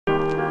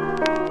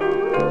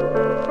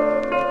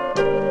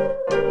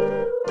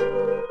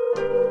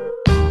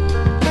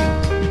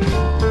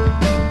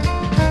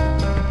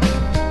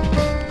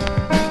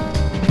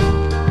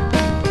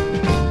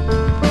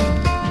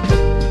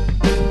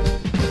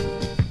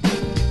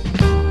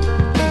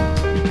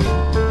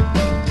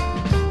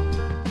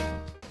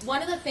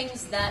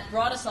that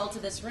brought us all to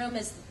this room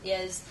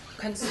is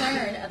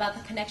concern about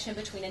the connection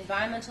between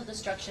environmental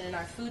destruction and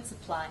our food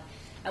supply.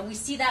 And we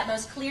see that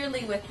most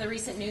clearly with the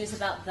recent news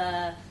about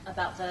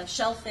the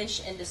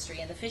shellfish industry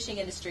and the fishing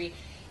industry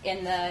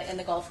in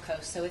the Gulf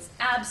Coast. So it's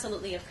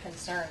absolutely of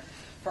concern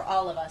for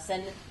all of us.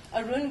 And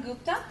Arun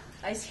Gupta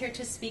is here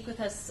to speak with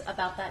us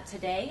about that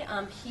today.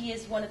 He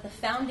is one of the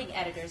founding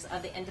editors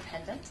of The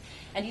Independent,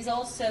 and he's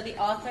also the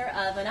author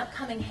of an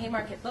upcoming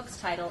Haymarket Books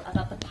title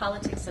about the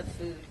politics of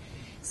food.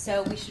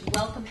 So we should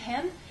welcome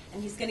him,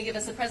 and he's going to give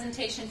us a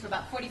presentation for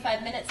about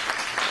 45 minutes.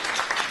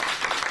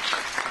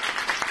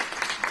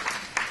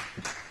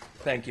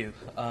 Thank you.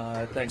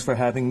 Thanks for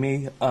having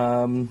me.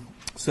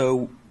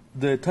 So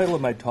the title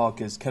of my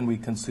talk is Can We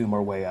Consume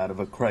Our Way Out of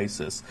a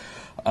Crisis?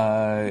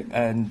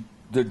 And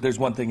there's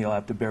one thing you'll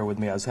have to bear with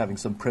me. I was having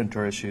some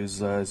printer issues,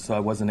 so I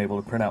wasn't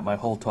able to print out my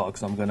whole talk,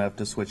 so I'm going to have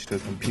to switch to a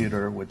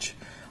computer, which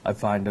I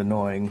find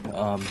annoying.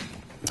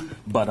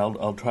 But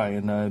I'll try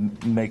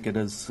and make it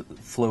as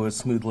flow as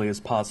smoothly as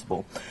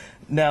possible.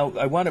 Now,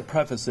 I want to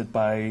preface it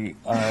by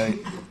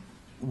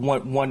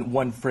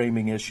one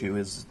framing issue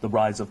is the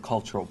rise of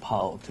cultural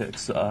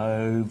politics.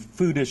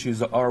 Food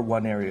issues are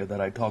one area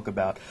that I talk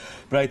about,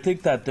 but I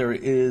think that there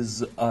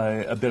is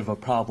a bit of a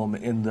problem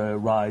in the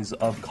rise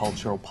of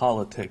cultural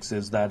politics,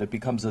 is that it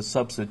becomes a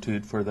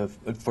substitute for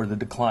the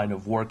decline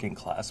of working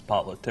class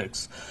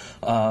politics,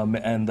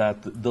 and that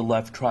the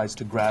left tries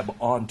to grab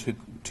onto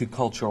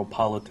cultural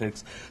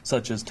politics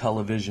such as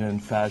television,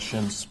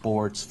 fashion,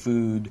 sports,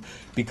 food,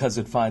 because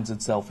it finds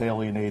itself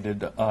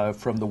alienated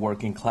from the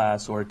working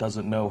class, or it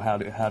doesn't know how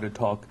to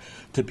talk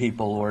to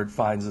people, or it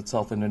finds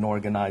itself in an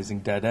organizing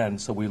dead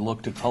end. So we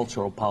look to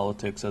cultural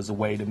politics as a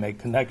way to make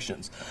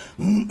connections.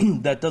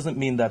 That doesn't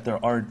mean that there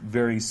aren't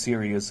very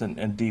serious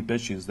and deep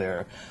issues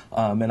there.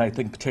 And I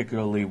think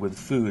particularly with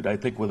food, I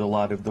think with a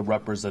lot of the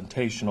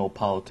representational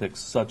politics,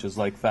 such as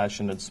like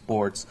fashion and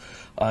sports,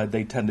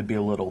 they tend to be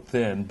a little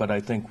thin. But I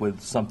think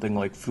with something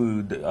like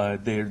food,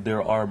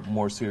 there are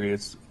more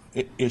serious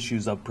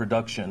issues of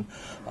production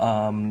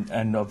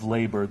and of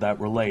labor that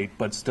relate,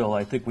 but still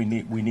I think we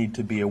need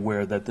to be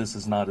aware that this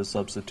is not a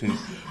substitute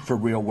for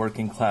real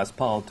working class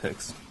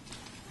politics.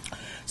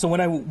 So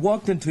when I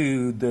walked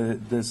into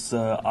this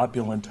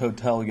opulent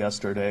hotel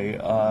yesterday,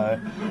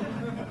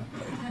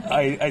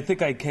 I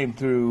think I came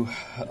through,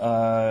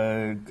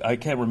 I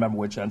can't remember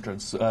which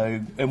entrance.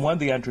 In one of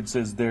the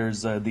entrances,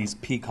 there's these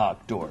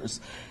peacock doors,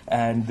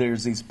 and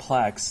there's these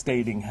plaques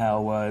stating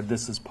how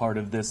this is part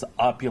of this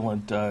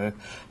opulent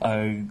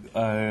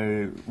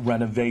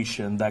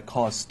renovation that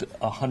cost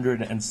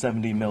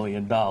 $170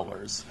 million.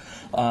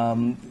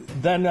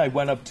 Then I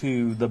went up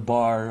to the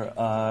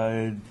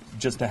bar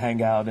just to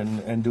hang out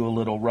and do a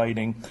little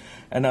writing.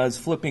 And I was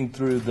flipping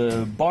through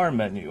the bar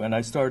menu, and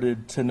I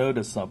started to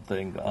notice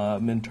something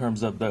in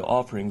terms of the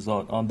offerings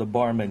on the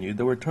bar menu.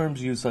 There were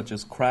terms used such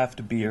as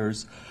craft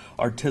beers,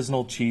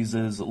 artisanal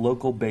cheeses,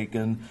 local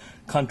bacon,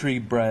 country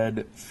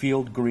bread,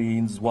 field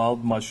greens,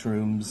 wild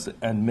mushrooms,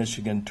 and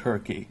Michigan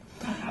turkey.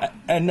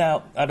 And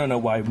now, I don't know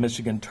why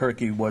Michigan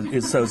turkey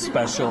is so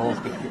special,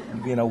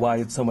 why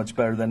it's so much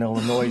better than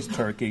Illinois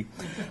turkey.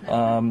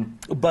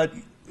 But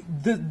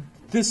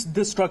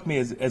This struck me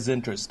as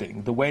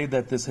interesting, the way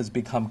that this has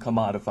become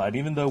commodified.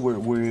 Even though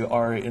we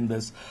are in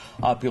this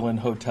opulent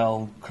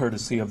hotel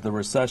courtesy of the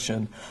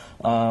recession,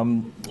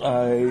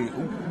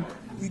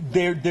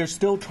 they're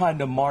still trying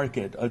to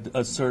market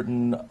a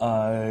certain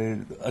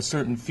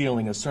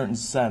feeling, a certain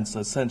sense,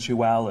 a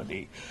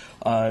sensuality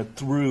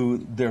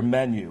through their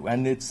menu,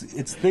 and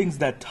it's things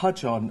that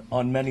touch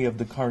on many of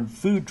the current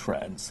food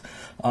trends.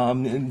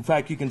 In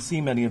fact, you can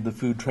see many of the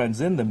food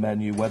trends in the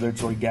menu, whether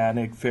it's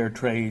organic, fair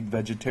trade,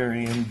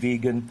 vegetarian,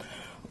 vegan,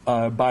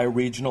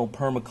 bioregional,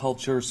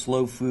 permaculture,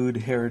 slow food,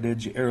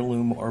 heritage,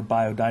 heirloom, or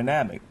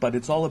biodynamic. But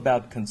it's all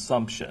about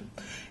consumption.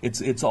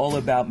 It's all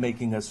about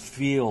making us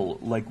feel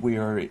like we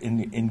are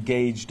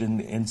engaged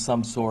in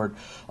some sort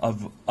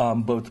of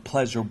both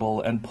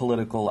pleasurable and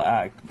political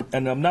act.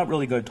 And I'm not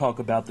really going to talk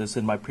about this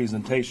in my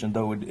presentation,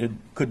 though it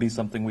could be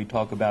something we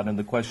talk about in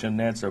the question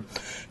and answer.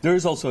 There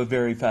is also a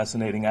very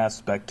fascinating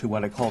aspect to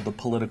what I call the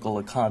political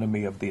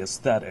economy of the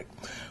aesthetic.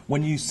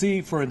 When you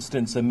see, for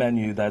instance, a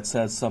menu that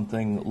says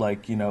something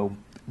like,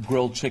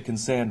 grilled chicken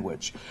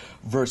sandwich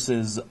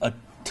versus a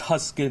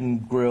Tuscan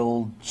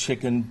grilled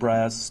chicken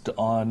breast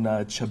on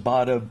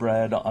ciabatta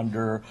bread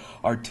under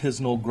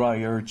artisanal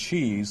Gruyere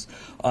cheese,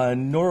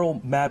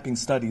 neural mapping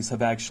studies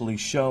have actually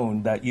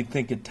shown that you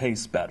think it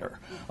tastes better.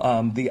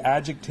 The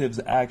adjectives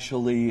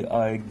actually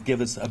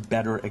give us a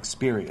better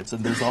experience,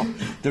 and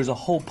there's a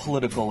whole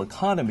political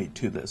economy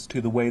to this, to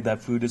the way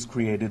that food is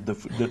created,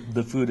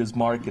 the food is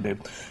marketed,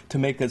 to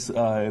make us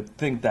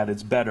think that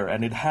it's better,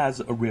 and it has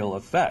a real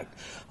effect.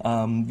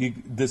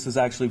 This has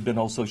actually been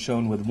also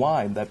shown with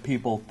wine, that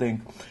people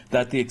think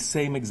that the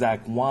same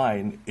exact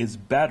wine is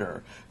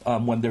better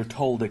when they're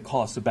told it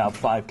costs about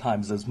 5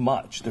 times as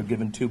much. They're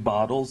given 2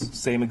 bottles,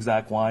 same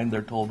exact wine.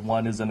 They're told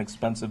one is an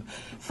expensive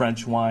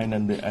French wine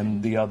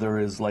and the other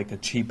is like a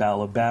cheap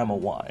Alabama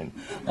wine.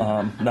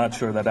 Not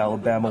sure that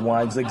Alabama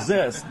wines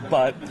exist,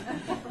 but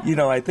You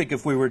know, I think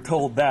if we were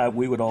told that,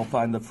 we would all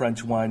find the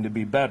French wine to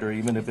be better,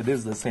 even if it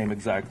is the same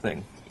exact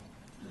thing.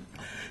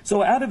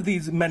 So out of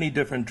these many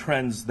different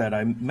trends that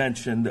I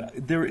mentioned,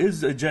 there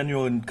is a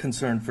genuine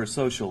concern for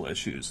social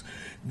issues.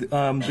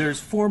 There's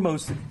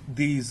foremost,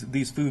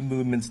 these food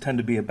movements tend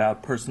to be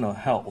about personal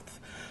health.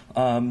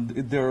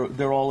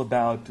 They're all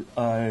about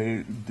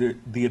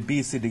the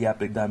obesity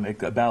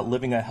epidemic, about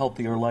living a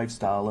healthier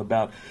lifestyle,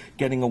 about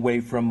getting away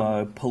from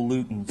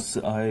pollutants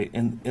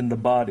in the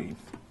body.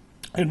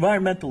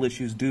 Environmental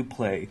issues do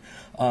play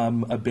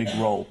a big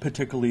role,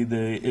 particularly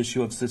the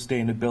issue of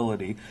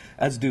sustainability,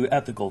 as do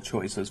ethical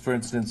choices. For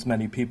instance,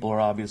 many people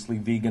are obviously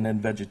vegan and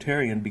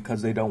vegetarian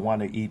because they don't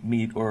want to eat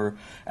meat or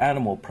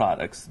animal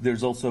products.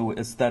 There's also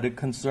aesthetic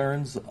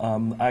concerns.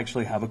 I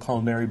actually have a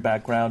culinary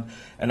background,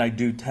 and I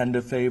do tend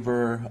to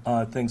favor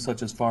things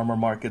such as farmer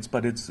markets,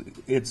 but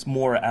it's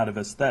more out of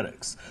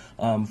aesthetics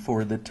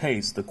for the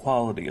taste, the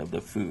quality of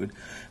the food.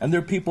 And there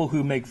are people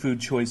who make food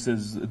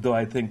choices, though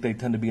I think they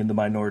tend to be in the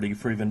minority,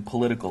 for even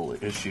political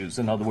issues.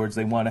 In other words,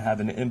 they want to have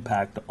an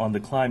impact on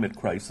the climate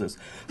crisis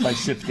by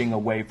shifting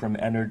away from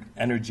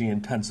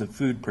energy-intensive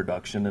food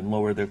production and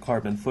lower their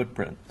carbon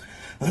footprint.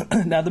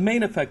 Now, the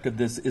main effect of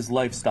this is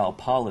lifestyle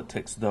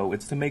politics, though.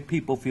 It's to make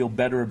people feel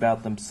better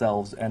about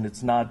themselves, and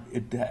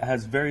it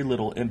has very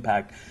little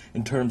impact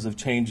in terms of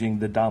changing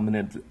the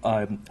dominant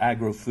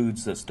agro-food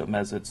system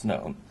as it's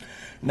known.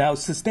 Now,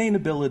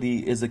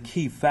 sustainability is a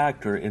key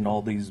factor in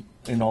all these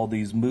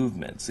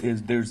movements.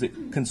 There's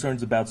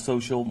concerns about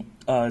social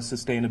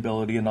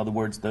sustainability, in other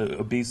words, the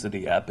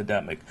obesity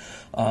epidemic.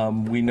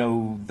 We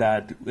know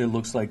that it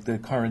looks like the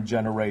current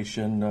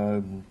generation,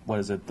 the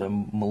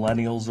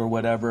millennials or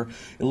whatever,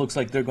 it looks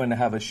like they're going to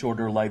have a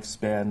shorter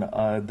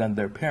lifespan than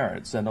their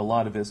parents, and a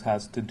lot of this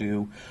has to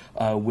do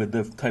with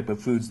the type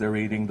of foods they're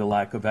eating, the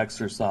lack of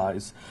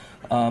exercise.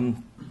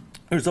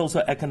 There's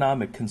also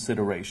economic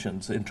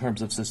considerations in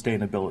terms of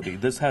sustainability.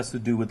 This has to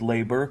do with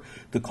labor,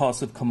 the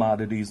cost of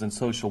commodities, and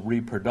social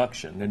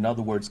reproduction. In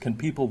other words, can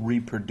people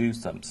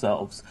reproduce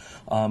themselves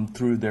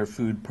through their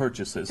food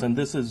purchases? And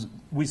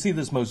we see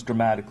this most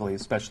dramatically,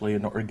 especially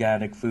in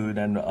organic food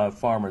and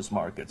farmers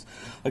markets.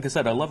 Like I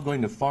said, I love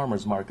going to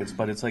farmers markets,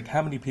 but it's like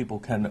how many people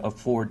can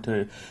afford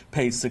to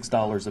pay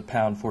 $6 a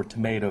pound for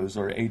tomatoes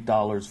or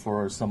 $8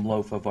 for some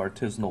loaf of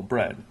artisanal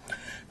bread?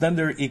 Then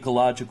there are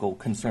ecological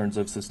concerns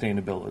of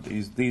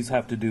sustainability. These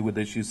have to do with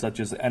issues such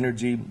as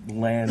energy,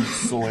 land,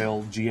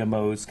 soil,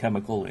 GMOs,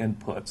 chemical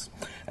inputs,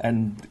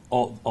 and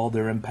all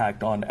their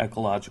impact on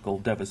ecological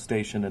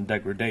devastation and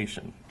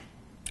degradation.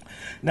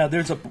 Now,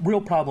 there's a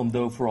real problem,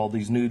 though, for all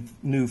these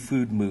new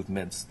food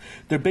movements.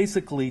 They're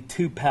basically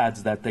two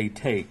paths that they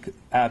take,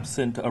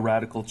 absent a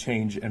radical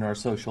change in our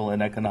social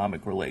and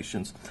economic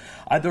relations.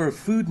 Either a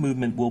food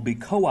movement will be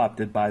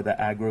co-opted by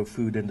the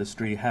agro-food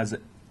industry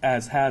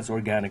as has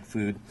organic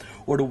food,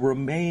 or to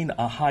remain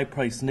a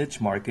high-priced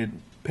niche market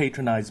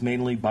patronized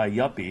mainly by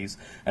yuppies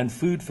and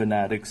food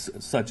fanatics,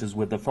 such as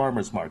with the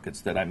farmers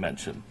markets that I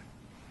mentioned.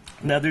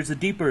 Now, there's a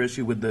deeper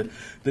issue with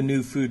the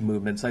new food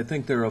movements. I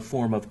think they're a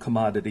form of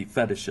commodity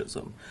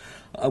fetishism.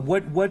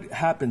 What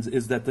happens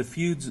is that the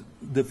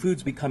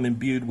foods become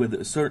imbued with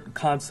a certain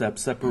concept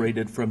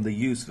separated from the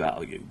use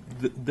value.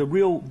 The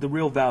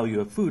real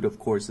value of food, of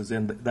course, is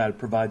in that it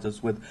provides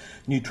us with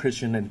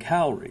nutrition and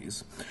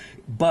calories.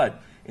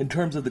 But in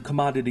terms of the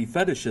commodity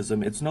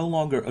fetishism, it's no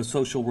longer a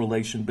social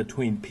relation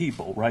between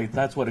people, right?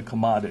 That's what a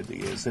commodity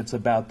is. It's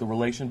about the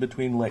relation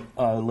between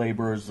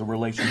laborers, the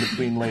relation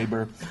between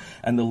labor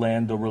and the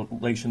land, the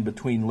relation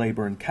between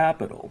labor and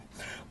capital.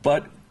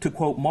 But to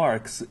quote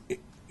Marx,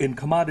 in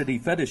commodity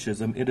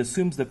fetishism, it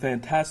assumes the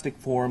fantastic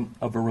form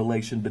of a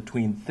relation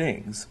between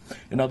things.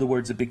 In other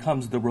words, it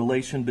becomes the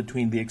relation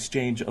between the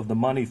exchange of the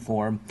money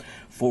form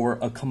for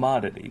a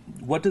commodity.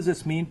 What does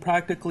this mean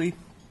practically?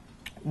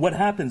 What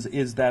happens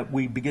is that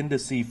we begin to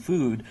see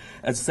food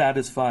as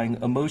satisfying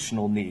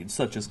emotional needs,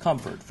 such as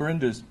comfort. For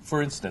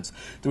instance,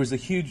 there was a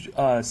huge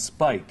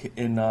spike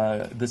in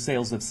the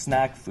sales of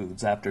snack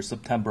foods after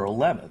September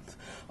 11th.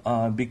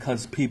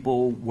 Because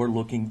people were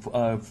looking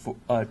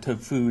to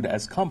food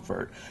as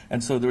comfort.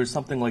 And so there was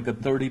something like a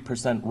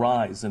 30%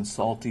 rise in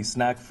salty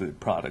snack food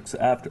products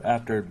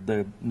after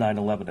the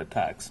 9/11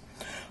 attacks.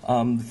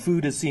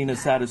 Food is seen as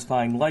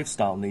satisfying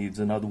lifestyle needs,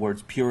 in other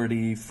words,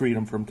 purity,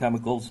 freedom from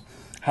chemicals.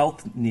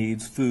 Health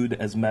needs, food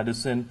as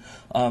medicine.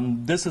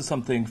 This is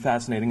something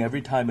fascinating.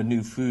 Every time a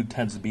new food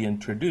tends to be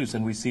introduced,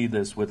 and we see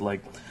this with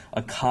like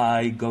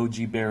acai,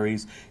 goji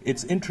berries,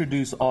 it's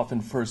introduced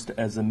often first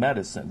as a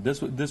medicine.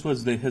 This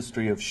was the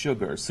history of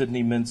sugar.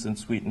 Sidney Mintz in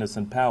Sweetness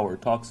and Power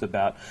talks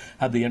about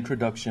how the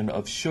introduction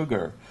of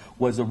sugar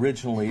was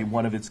originally,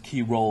 one of its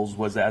key roles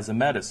was as a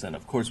medicine.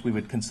 Of course, we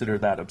would consider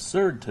that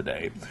absurd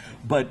today,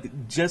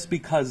 but just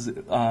because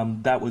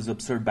that was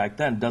absurd back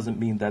then doesn't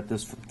mean that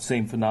this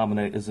same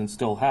phenomena isn't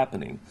still still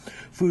happening.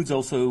 Foods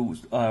also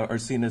are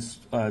seen as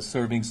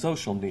serving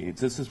social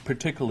needs. This is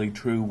particularly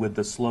true with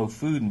the slow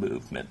food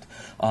movement,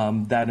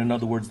 that, in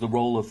other words, the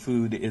role of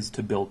food is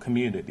to build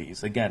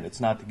communities. Again, it's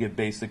not to give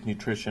basic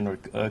nutrition or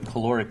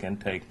caloric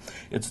intake.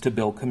 It's to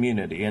build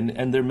community.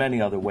 And there are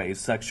many other ways,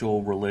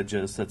 sexual,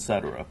 religious,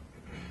 etc.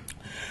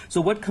 So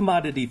what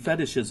commodity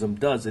fetishism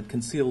does, it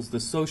conceals the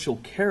social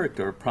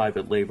character of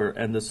private labor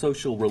and the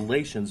social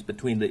relations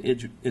between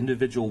the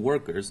individual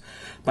workers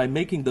by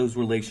making those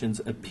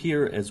relations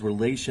appear as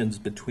relations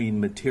between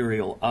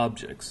material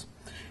objects,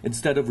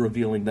 instead of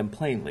revealing them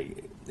plainly.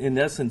 In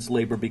essence,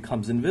 labor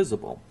becomes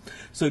invisible.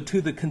 So to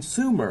the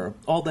consumer,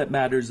 all that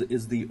matters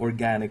is the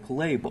organic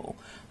label.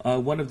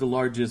 One of the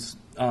largest,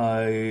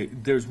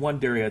 there's one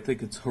dairy, I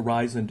think it's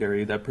Horizon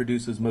Dairy, that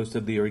produces most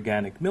of the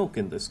organic milk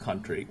in this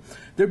country.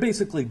 They're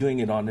basically doing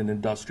it on an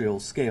industrial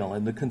scale,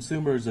 and the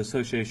Consumers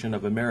Association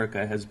of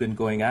America has been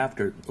going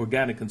after,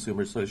 Organic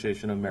Consumer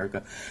Association of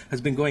America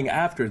has been going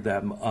after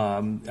them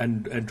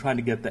and trying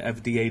to get the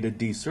FDA to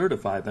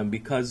decertify them,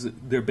 because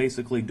they're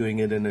basically doing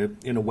it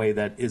in a way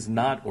that is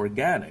not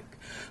organic.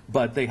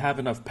 But they have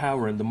enough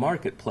power in the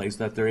marketplace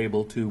that they're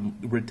able to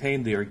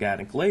retain the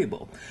organic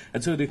label.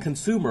 And so to the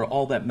consumer,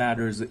 all that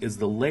matters is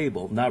the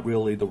label, not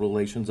really the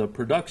relations of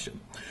production.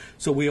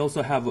 So we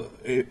also have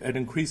an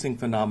increasing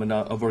phenomena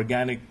of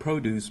organic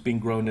produce being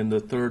grown in the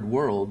third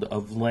world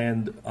of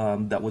land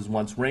that was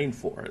once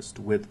rainforest,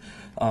 with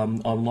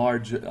on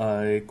large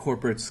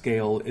corporate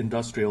scale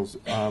industrial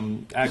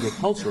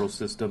agricultural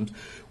systems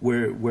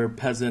where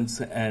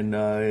peasants and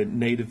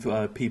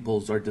native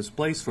peoples are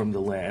displaced from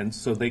the land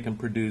so they can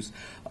produce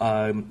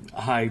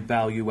high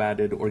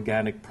value-added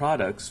organic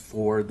products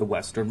for the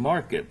Western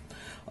market.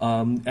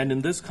 And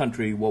in this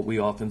country, what we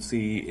often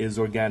see is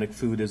organic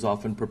food is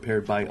often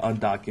prepared by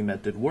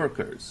undocumented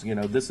workers. You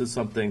know, this is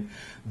something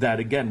that,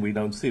 again, we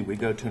don't see. We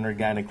go to an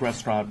organic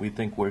restaurant, we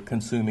think we're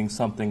consuming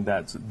something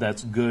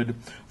that's good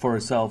for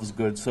ourselves,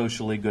 good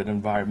socially, good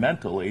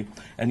environmentally,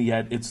 and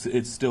yet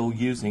it's still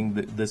using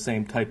the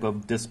same type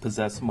of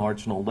dispossessed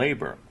marginal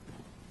labor.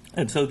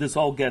 And so this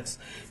all gets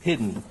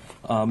hidden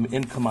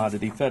in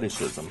commodity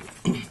fetishism.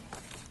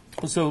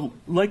 So,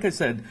 like I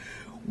said,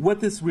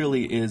 what this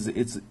really is,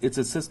 it's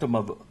a system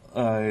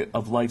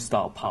of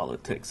lifestyle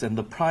politics, and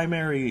the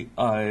primary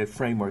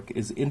framework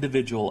is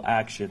individual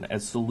action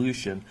as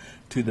solution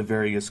to the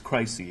various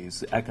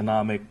crises: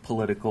 economic,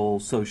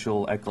 political,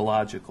 social,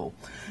 ecological.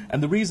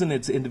 And the reason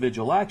it's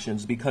individual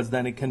actions because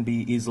then it can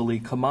be easily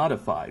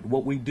commodified.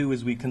 What we do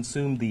is we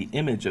consume the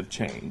image of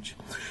change.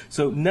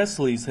 So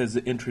Nestle's has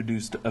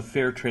introduced a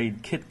fair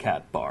trade Kit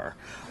Kat bar.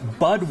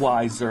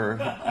 Budweiser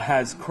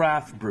has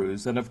craft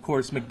brews, and of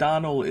course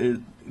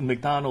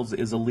McDonald's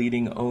is a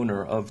leading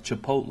owner of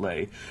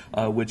Chipotle,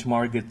 which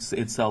markets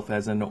itself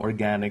as an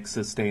organic,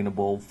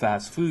 sustainable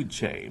fast food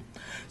chain.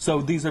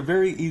 So these are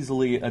very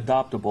easily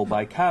adoptable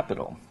by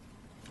capital.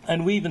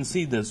 And we even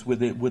see this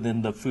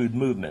within the food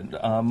movement.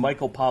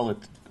 Michael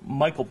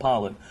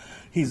Pollan,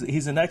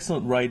 he's an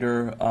excellent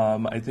writer.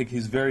 I think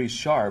he's very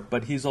sharp,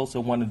 but he's also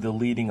one of the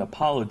leading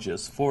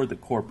apologists for the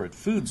corporate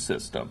food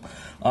system,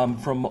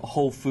 from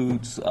Whole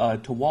Foods to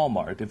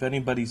Walmart. If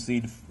anybody's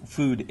seen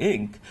Food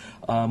Inc.,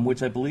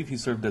 which I believe he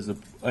served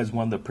as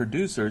one of the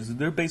producers,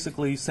 they're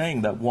basically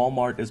saying that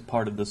Walmart is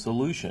part of the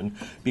solution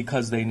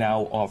because they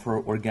now offer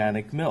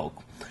organic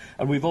milk.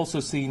 And we've also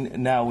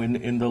seen now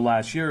in the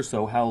last year or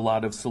so how a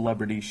lot of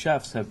celebrity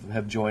chefs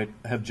have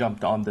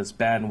jumped on this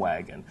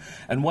bandwagon.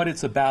 And what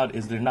it's about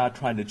is they're not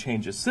trying to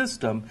change a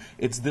system,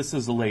 this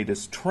is the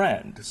latest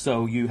trend.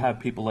 So you have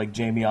people like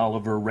Jamie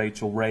Oliver,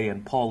 Rachel Ray,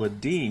 and Paula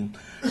Deen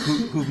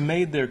who've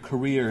made their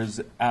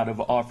careers out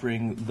of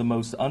offering the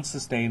most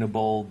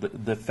unsustainable,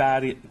 the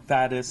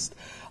fattest,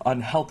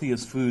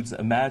 unhealthiest foods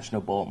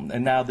imaginable,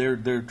 and now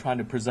they're trying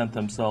to present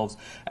themselves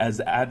as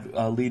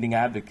leading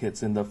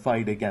advocates in the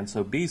fight against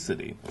obesity.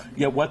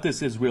 Yet what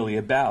this is really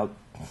about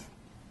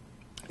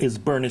is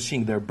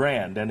burnishing their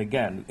brand and,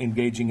 again,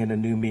 engaging in a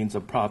new means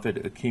of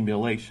profit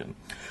accumulation.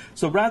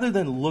 So rather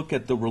than look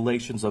at the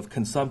relations of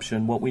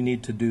consumption, what we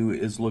need to do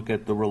is look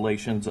at the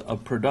relations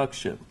of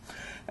production.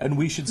 And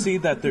we should see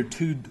that there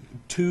are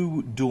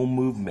two dual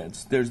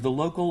movements. There's the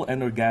local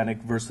and organic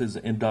versus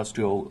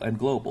industrial and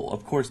global.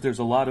 Of course, there's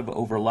a lot of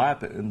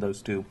overlap in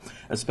those two,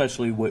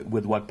 especially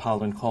with what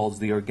Pollan calls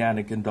the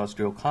organic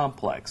industrial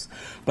complex.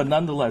 But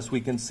nonetheless,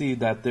 we can see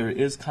that there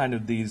is kind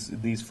of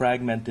these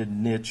fragmented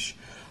niche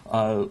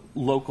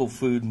local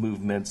food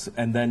movements,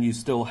 and then you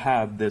still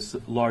have this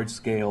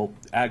large-scale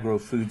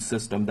agro-food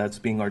system that's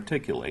being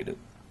articulated.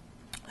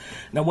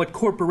 Now, what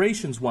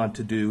corporations want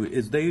to do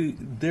is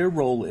their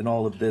role in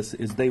all of this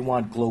is they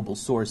want global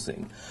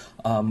sourcing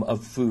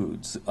of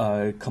foods,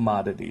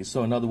 commodities.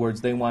 So in other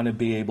words, they want to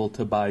be able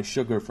to buy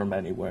sugar from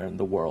anywhere in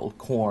the world,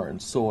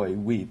 corn, soy,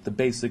 wheat, the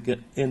basic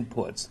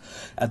inputs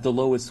at the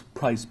lowest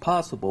price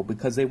possible,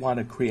 because they want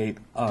to create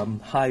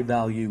high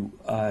value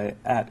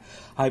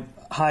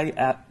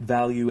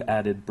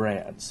added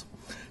brands.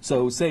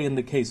 So say in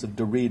the case of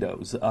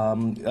Doritos,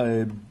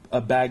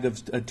 a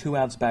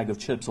 2-ounce bag of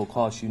chips will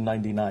cost you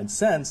 99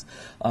 cents,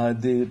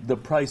 the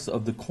price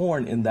of the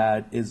corn in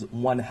that is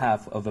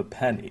 1/2 of a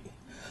penny.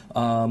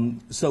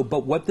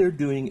 But what they're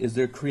doing is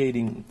they're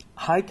creating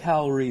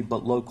high-calorie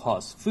but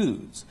low-cost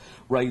foods,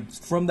 right?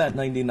 From that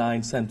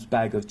 99-cent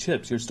bag of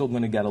chips, you're still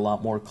going to get a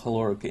lot more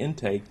caloric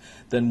intake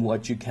than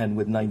what you can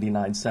with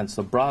 99 cents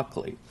of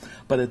broccoli.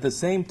 But at the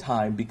same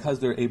time, because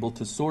they're able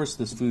to source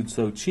this food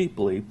so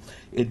cheaply,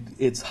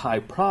 it's high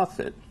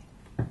profit.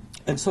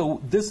 And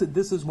so this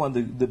is one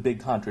of the big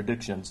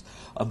contradictions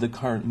of the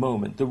current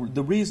moment. The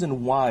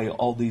reason why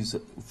all these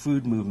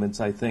food movements,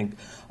 I think,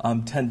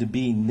 tend to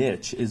be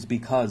niche is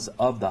because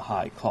of the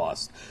high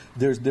cost.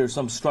 There's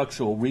some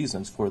structural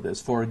reasons for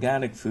this. For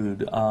organic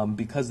food,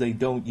 because they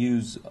don't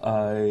use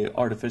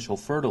artificial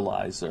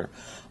fertilizer,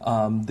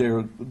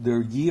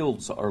 their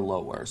yields are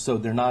lower, so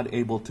they're not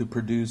able to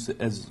produce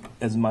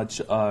as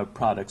much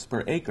products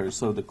per acre,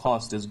 so the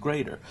cost is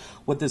greater.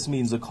 What this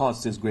means, the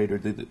cost is greater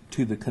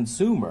to the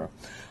consumer.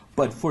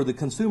 But for the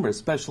consumer,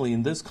 especially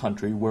in this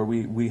country where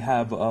we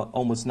have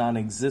almost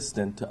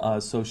non-existent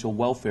social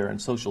welfare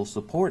and social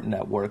support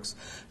networks,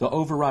 the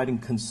overriding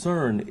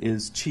concern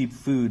is cheap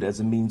food as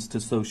a means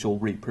to social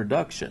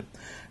reproduction.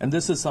 And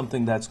this is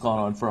something that's gone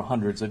on for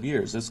hundreds of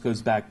years. This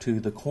goes back to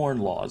the corn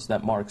laws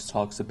that Marx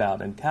talks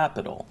about in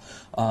Capital,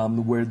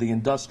 where the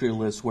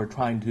industrialists were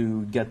trying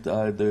to get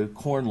the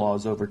corn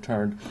laws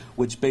overturned,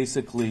 which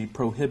basically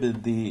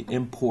prohibited the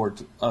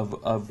import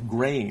of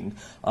grain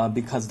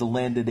because the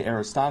landed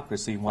aristocracy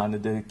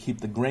wanted to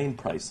keep the grain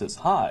prices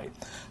high.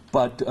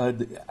 But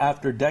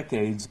after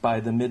decades, by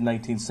the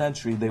mid-19th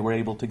century, they were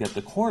able to get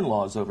the corn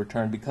laws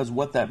overturned, because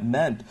what that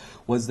meant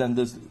was then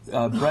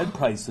the bread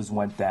prices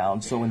went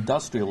down, so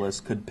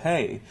industrialists could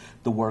pay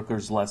the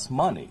workers less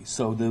money.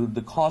 So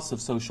the cost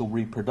of social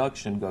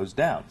reproduction goes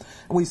down.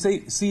 And we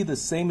see the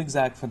same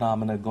exact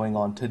phenomena going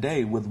on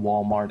today with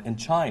Walmart in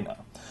China.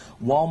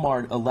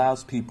 Walmart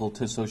allows people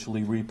to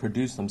socially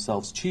reproduce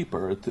themselves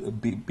cheaper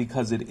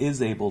because it is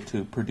able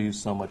to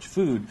produce so much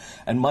food,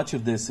 and much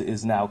of this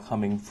is now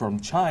coming from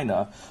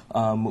China,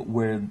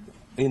 where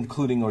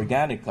including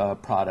organic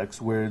products,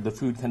 where the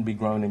food can be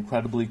grown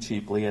incredibly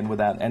cheaply and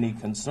without any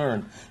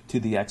concern to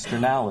the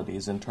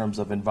externalities in terms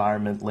of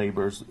environment,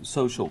 labor,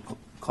 social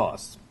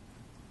costs.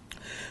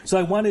 So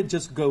I want to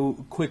just go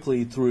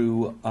quickly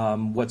through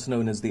what's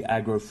known as the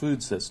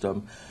agro-food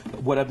system.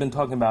 What I've been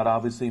talking about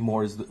obviously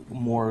is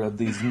more of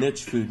these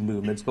niche food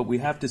movements, but we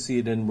have to see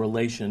it in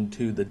relation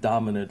to the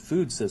dominant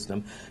food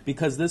system,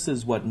 because this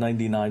is what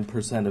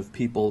 99% of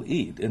people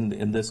eat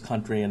in this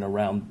country and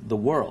around the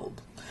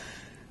world.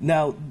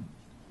 Now,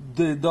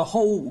 the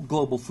whole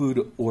global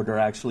food order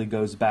actually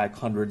goes back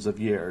hundreds of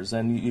years,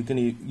 and you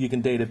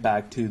can date it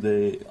back to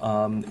the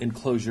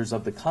enclosures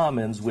of the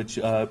commons, which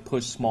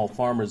pushed small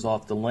farmers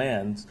off the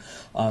lands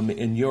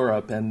in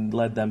Europe and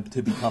led them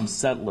to become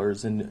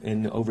settlers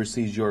in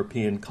overseas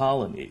European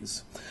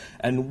colonies.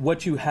 And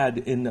what you had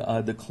in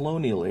the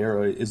colonial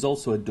era is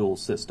also a dual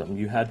system.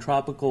 You had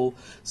tropical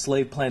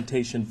slave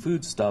plantation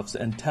foodstuffs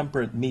and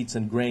temperate meats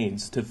and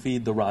grains to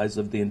feed the rise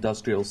of the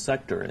industrial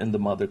sector in the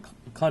mother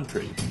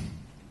country.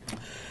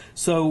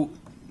 So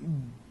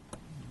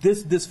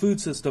this food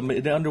system,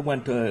 it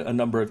underwent a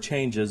number of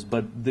changes,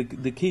 but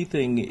the key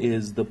thing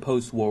is the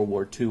post-World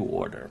War II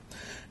order.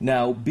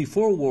 Now,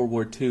 before World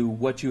War II,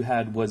 what you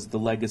had was the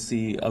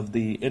legacy of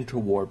the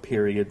interwar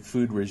period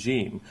food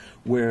regime,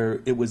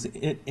 where it was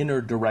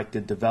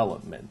inner-directed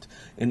development.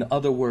 In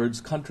other words,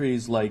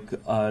 countries like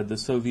the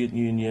Soviet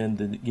Union,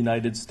 the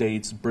United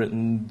States,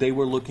 Britain, they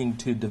were looking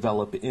to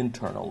develop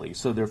internally.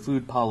 So their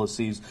food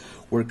policies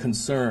were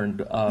concerned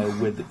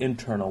with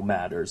internal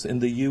matters. In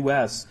the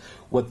U.S.,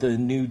 what the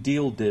New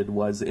Deal did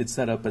was it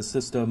set up a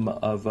system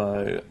of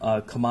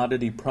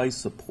commodity price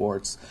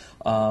supports,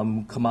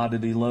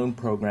 commodity loan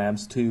programs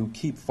to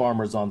keep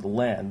farmers on the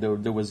land.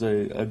 There was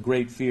a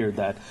great fear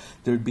that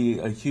there'd be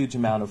a huge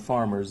amount of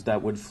farmers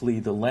that would flee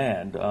the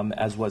land,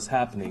 as was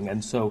happening.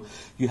 And so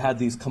you had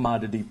these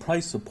commodity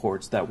price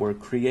supports that were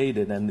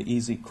created and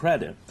easy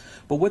credit.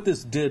 But what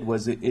this did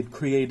was it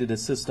created a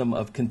system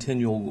of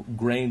continual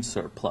grain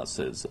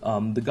surpluses.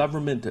 The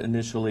government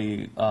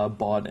initially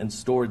bought and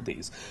stored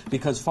these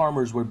because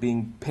farmers were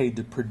being paid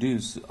to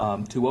produce, to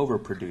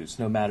overproduce,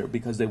 no matter,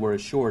 because they were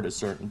assured a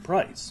certain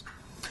price.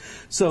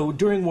 So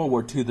during World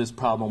War II, this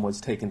problem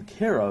was taken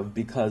care of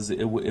because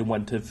it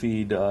went to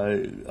feed,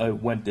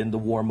 went in the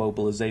war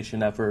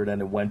mobilization effort, and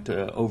it went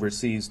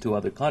overseas to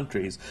other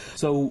countries.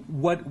 So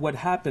what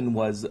happened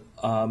was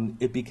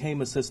it became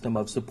a system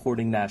of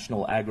supporting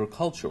national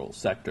agricultural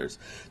sectors.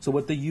 So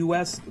what the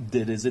U.S.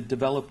 did is it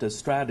developed a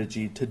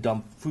strategy to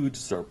dump food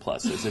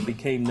surpluses. It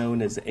became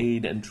known as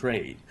aid and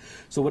trade.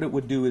 So what it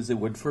would do is it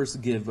would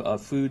first give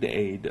food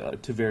aid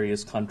to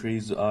various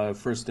countries,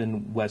 first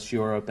in West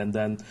Europe, and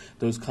then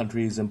those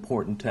countries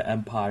important to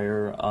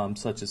empire,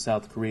 such as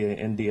South Korea,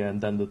 India,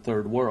 and then the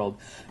Third World.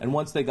 And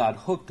once they got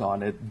hooked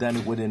on it, then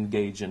it would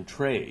engage in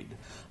trade.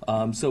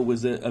 So it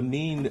was a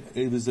mean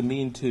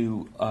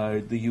to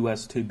the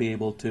U.S. to be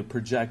able to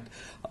project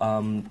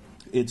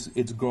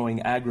its growing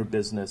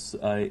agribusiness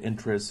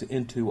interests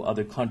into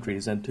other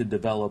countries and to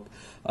develop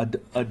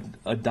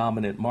a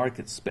dominant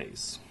market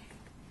space.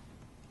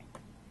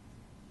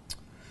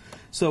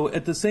 So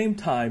at the same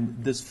time,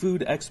 this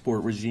food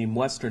export regime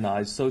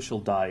westernized social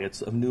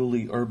diets of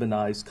newly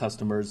urbanized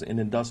customers in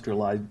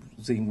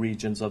industrializing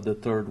regions of the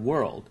third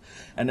world.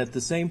 And at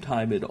the same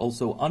time, it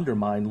also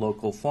undermined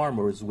local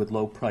farmers with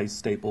low-priced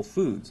staple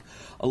foods.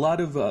 A lot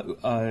of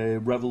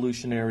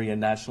revolutionary and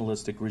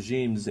nationalistic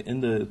regimes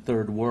in the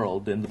third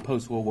world in the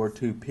post-World War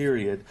II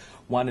period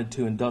wanted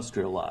to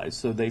industrialize.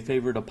 So they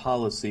favored a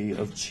policy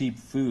of cheap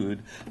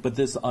food, but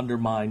this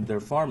undermined their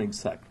farming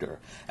sector.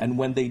 And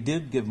when they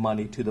did give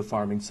money to the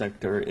farming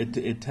sector,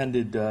 it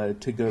tended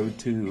to go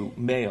to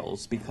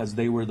males because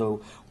they were the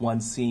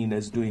ones seen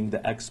as doing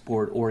the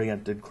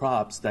export-oriented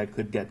crops that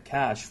could get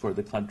cash for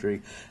the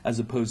country, as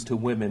opposed to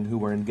women who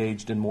were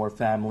engaged in more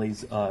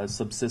families,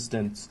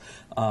 subsistence,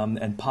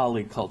 and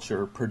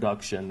polyculture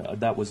production.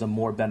 That was a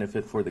more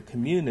benefit for the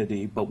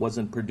community, but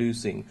wasn't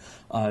producing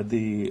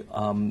the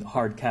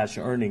hard cash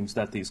earnings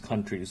that these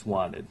countries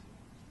wanted.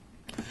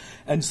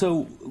 And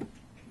so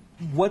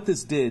what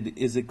this did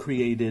is it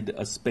created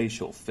a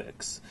spatial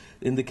fix.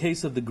 In the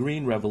case of the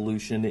Green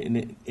Revolution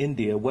in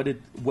India, what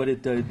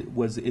it did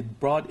was it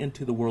brought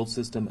into the world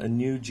system a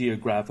new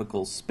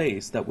geographical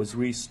space that was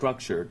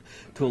restructured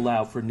to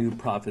allow for new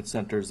profit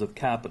centers of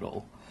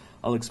capital.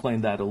 I'll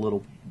explain that a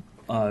little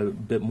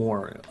bit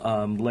more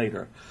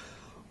later.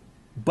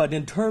 But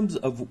in terms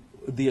of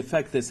the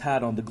effect this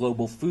had on the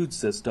global food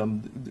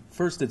system,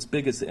 first its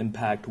biggest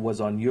impact was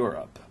on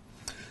Europe.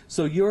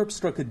 So Europe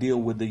struck a deal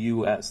with the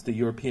U.S., the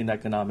European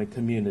Economic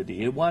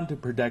Community. It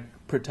wanted to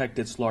protect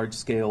its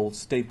large-scale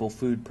staple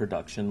food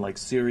production like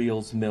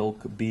cereals,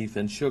 milk, beef,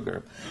 and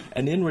sugar.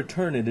 And in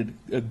return, it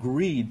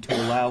agreed to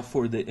allow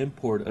for the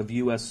import of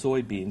U.S.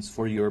 soybeans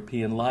for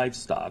European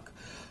livestock.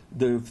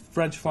 The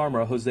French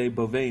farmer José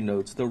Bové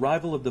notes, the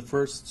arrival of the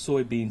first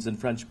soybeans in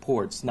French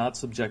ports, not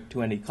subject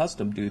to any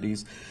custom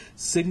duties,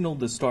 signaled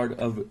the start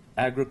of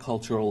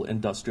agricultural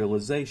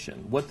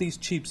industrialization. What these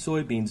cheap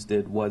soybeans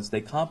did was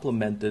they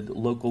complemented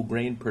local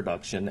grain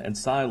production and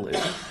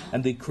silage,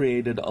 and they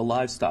created a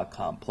livestock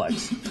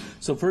complex.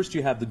 So first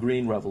you have the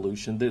Green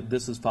Revolution.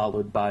 This is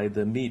followed by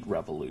the Meat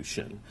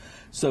Revolution.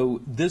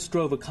 So this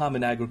drove a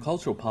common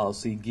agricultural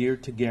policy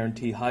geared to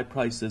guarantee high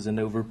prices in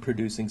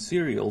overproducing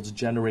cereals,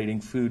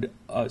 generating food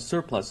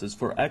surpluses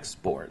for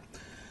export.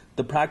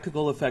 The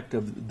practical effect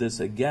of this,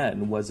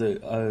 again, was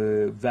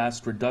a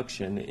vast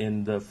reduction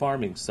in the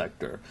farming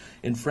sector.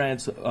 In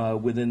France,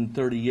 within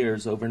 30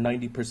 years, over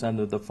 90%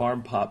 of the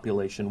farm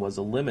population was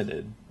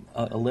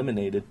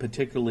eliminated,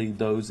 particularly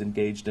those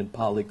engaged in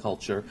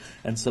polyculture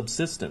and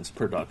subsistence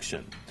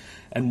production.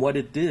 And what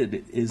it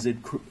did is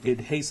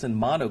it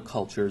hastened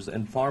monocultures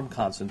and farm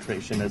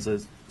concentration as a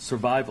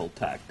survival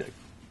tactic.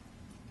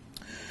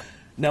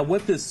 Now,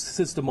 what this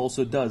system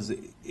also does,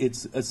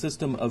 it's a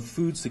system of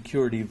food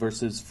security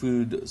versus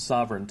food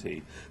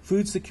sovereignty.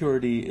 Food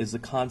security is a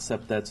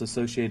concept that's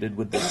associated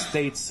with the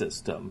state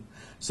system,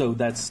 so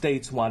that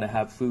states want to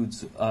have food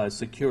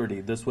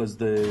security. This was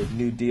the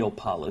New Deal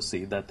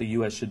policy, that the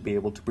U.S. should be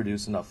able to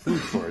produce enough food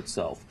for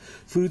itself.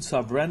 Food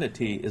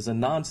sovereignty is a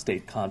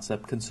non-state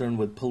concept concerned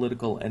with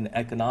political and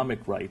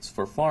economic rights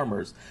for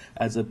farmers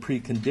as a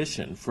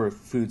precondition for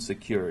food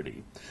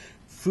security.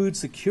 Food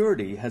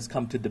security has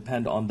come to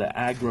depend on the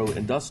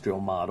agro-industrial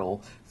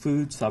model.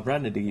 Food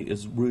sovereignty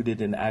is rooted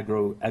in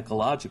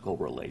agro-ecological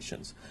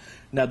relations.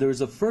 Now, there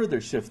was a further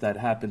shift that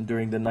happened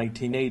during the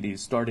 1980s,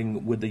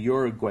 starting with the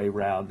Uruguay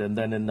round and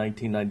then in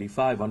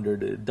 1995 under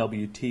the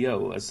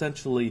WTO.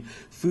 Essentially,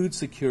 food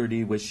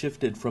security was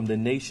shifted from the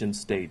nation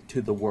state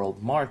to the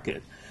world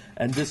market.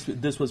 And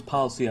this was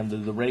policy under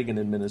the Reagan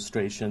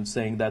administration,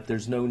 saying that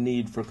there's no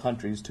need for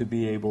countries to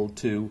be able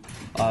to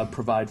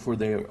provide for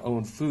their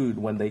own food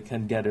when they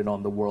can get it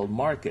on the world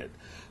market.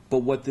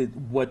 But what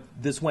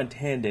this went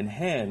hand in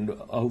hand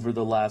over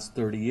the last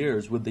 30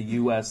 years with the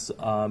U.S.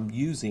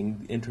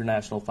 Using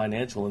international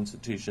financial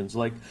institutions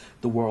like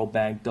the World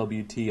Bank,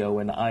 WTO,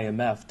 and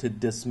IMF to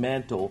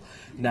dismantle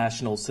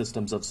national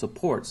systems of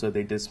support. So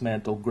they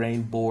dismantle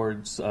grain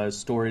boards,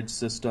 storage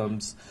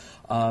systems,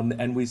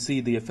 and we see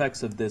the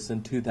effects of this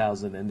in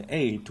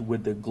 2008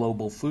 with the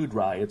global food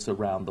riots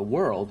around the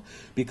world,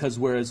 because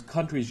whereas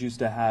countries used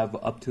to have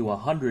up to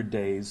 100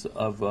 days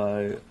of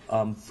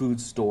food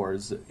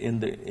stores in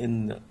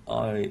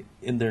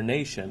their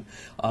nation,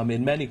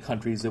 in many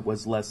countries it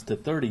was less to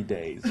 30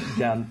 days,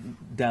 down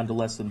to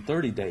less than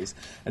 30 days.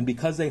 And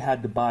because they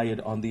had to buy it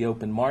on the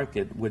open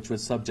market, which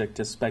was subject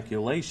to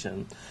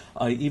speculation,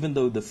 even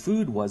though the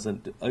food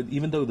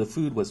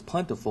was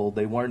plentiful,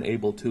 they weren't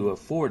able to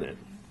afford it.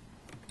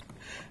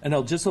 And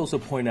I'll just also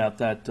point out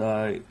that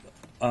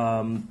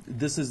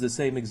this is the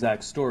same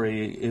exact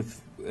story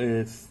if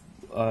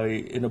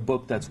in a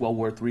book that's well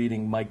worth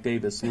reading, Mike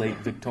Davis' Late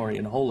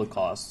Victorian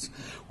Holocausts,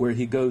 where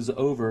he goes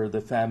over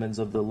the famines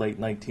of the late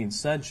 19th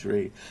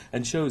century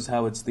and shows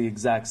how it's the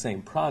exact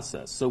same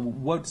process. So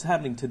what's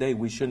happening today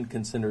we shouldn't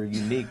consider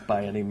unique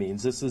by any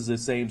means. This is the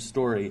same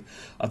story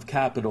of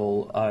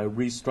capital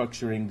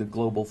restructuring the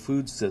global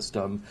food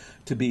system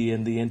to be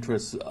in the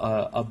interests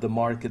of the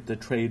market, the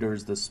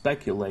traders, the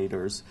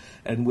speculators,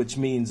 and which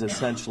means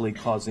essentially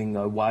causing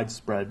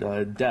widespread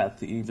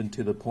death, even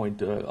to the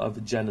point of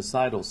a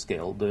genocidal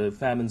scale. The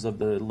famines of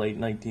the late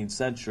 19th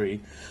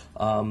century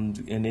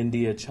in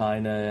India,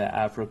 China,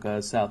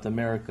 Africa, South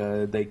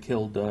America, they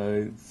killed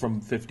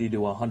from 50 to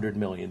 100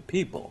 million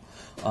people.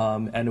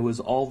 And it was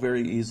all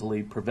very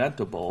easily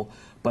preventable,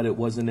 but it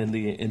wasn't in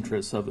the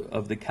interests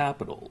of the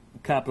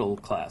capital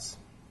class.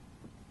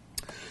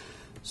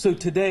 So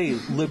today,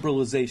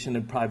 liberalization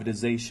and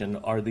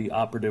privatization are the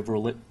operative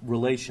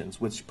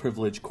relations which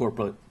privilege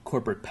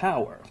corporate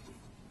power.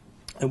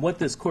 And what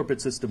this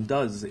corporate system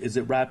does is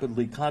it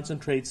rapidly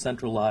concentrates,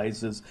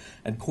 centralizes,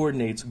 and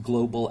coordinates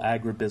global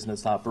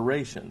agribusiness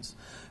operations.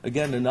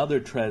 Again,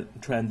 another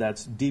trend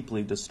that's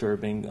deeply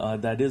disturbing,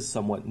 that is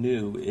somewhat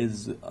new,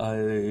 is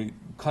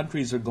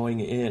countries are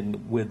going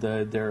in with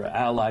their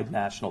allied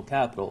national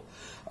capital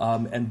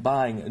and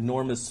buying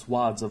enormous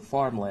swaths of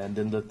farmland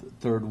in the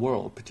third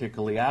world,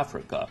 particularly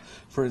Africa.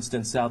 For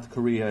instance, South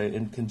Korea,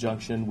 in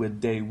conjunction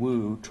with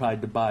Daewoo,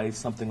 tried to buy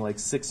something like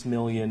 6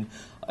 million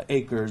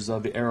acres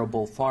of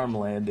arable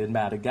farmland in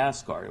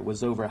Madagascar. It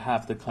was over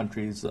half the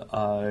country's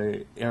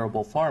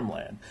arable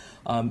farmland.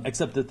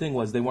 Except the thing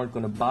was they weren't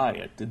going to buy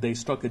it. They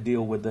struck a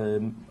deal with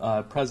the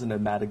president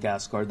of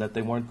Madagascar that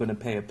they weren't going to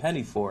pay a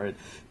penny for it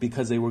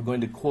because they were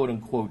going to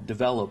quote-unquote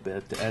develop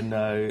it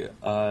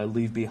and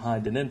leave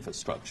behind an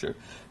infrastructure.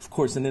 Of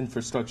course, an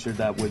infrastructure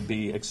that would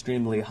be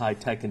extremely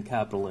high-tech and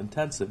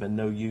capital-intensive and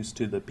no use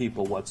to the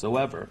people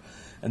whatsoever.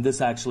 And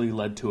this actually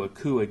led to a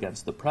coup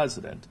against the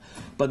president.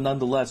 But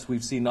nonetheless,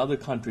 we've seen other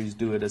countries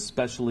do it,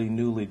 especially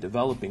newly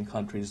developing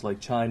countries like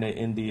China,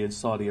 India, and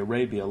Saudi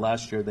Arabia.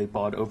 Last year, they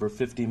bought over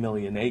 50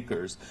 million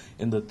acres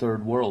in the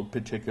third world,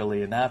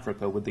 particularly in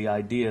Africa, with the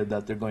idea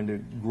that they're going to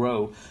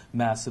grow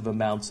massive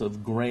amounts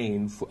of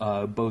grain,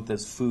 both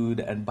as food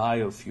and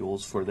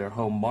biofuels for their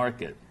home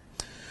market.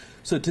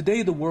 So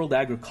today, the world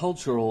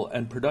agricultural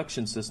and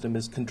production system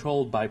is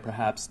controlled by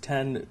perhaps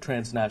 10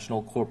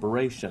 transnational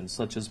corporations,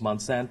 such as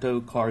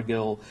Monsanto,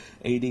 Cargill,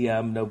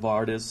 ADM,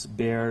 Novartis,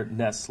 Bayer,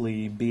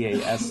 Nestle,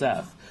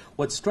 BASF.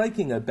 What's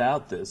striking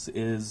about this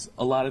is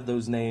a lot of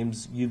those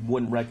names you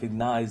wouldn't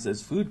recognize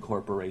as food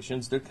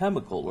corporations. They're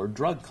chemical or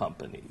drug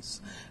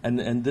companies.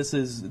 And this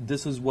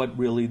is what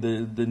really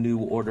the new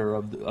order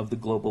of the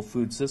global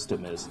food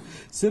system is.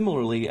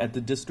 Similarly, at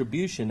the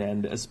distribution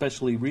end,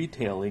 especially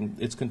retailing,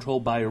 it's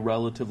controlled by a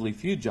relatively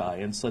few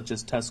giants, such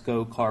as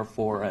Tesco,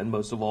 Carrefour, and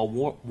most of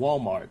all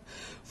Walmart.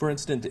 For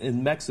instance,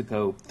 in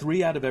Mexico,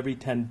 3 out of every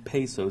 10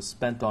 pesos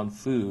spent on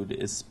food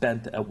is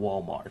spent at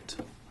Walmart.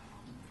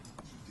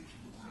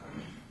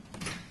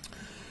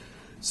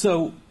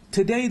 So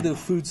today, the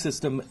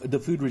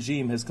food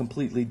regime has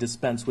completely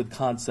dispensed with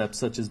concepts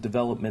such as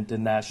development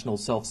and national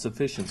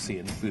self-sufficiency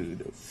in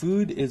food.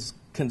 Food is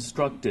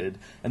constructed,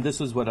 and this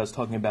is what I was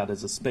talking about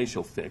as a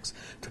spatial fix,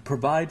 to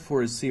provide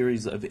for a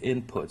series of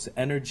inputs: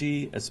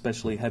 energy,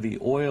 especially heavy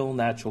oil,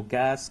 natural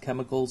gas,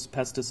 chemicals,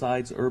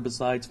 pesticides,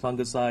 herbicides,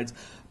 fungicides,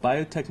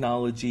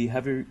 biotechnology,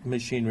 heavy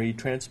machinery,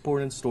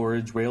 transport and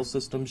storage, rail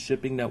systems,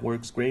 shipping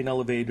networks, grain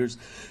elevators,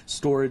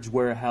 storage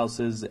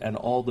warehouses, and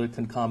all the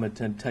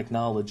concomitant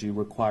technology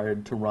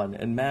required to run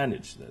and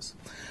manage this.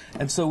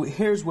 And so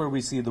here's where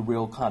we see the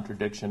real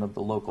contradiction of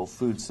the local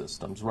food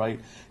systems, right?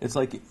 It's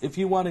like if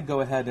you want to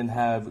go ahead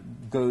and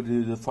go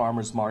to the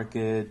farmer's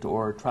market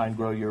or try and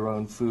grow your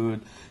own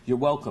food, you're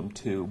welcome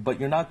to, but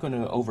you're not going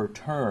to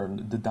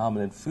overturn the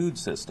dominant food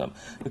system,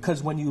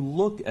 because when you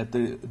look at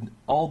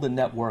all the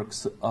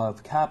networks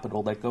of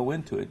capital that go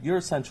into it, you're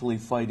essentially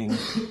fighting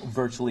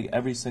virtually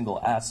every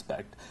single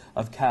aspect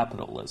of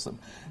capitalism.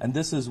 And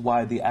this is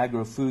why the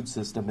agro-food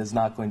system is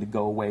not going to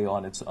go away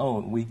on its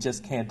own. We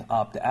just can't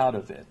opt out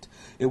of it.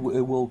 It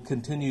will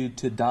continue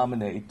to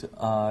dominate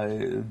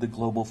the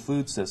global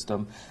food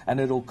system, and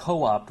it'll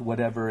co-opt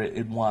whatever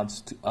it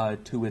wants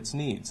to its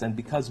needs. And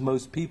because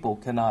most people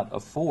cannot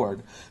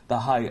afford the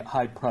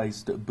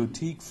high-priced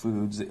boutique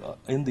foods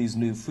in these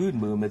new food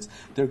movements,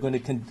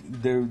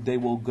 they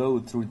will go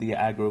through the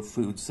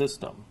agro-food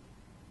system.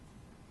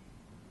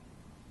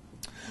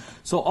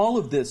 So all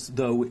of this,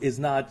 though, is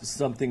not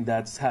something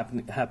that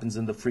happens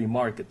in the free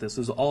market. This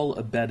is all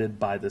abetted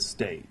by the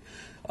state.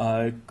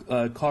 Karl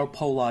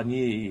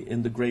Polanyi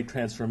in The Great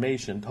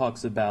Transformation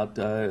talks about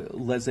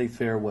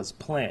laissez-faire was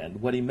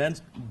planned. What he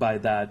meant by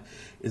that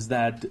is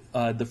that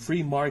the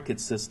free market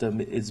system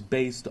is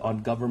based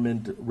on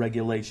government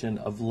regulation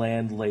of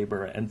land,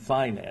 labor, and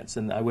finance,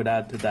 and I would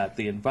add to that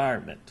the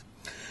environment.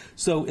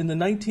 So in the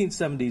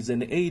 1970s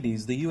and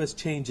 80s, the U.S.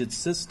 changed its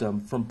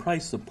system from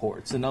price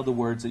supports. In other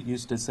words, it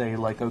used to say,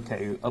 like,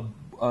 okay,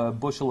 a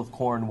bushel of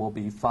corn will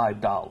be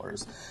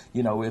 $5,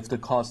 if the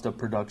cost of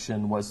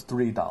production was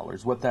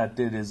 $3. What that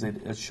did is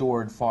it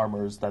assured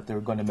farmers that they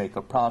were going to make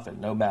a profit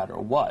no matter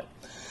what.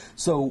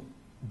 So,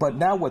 but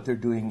now what they're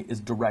doing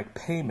is direct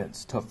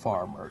payments to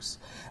farmers.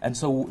 And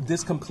so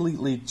this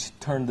completely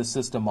turned the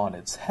system on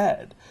its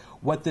head.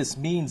 What this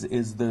means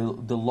is the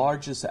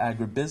largest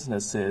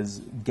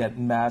agribusinesses get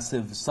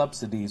massive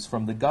subsidies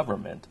from the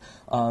government.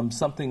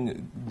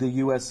 The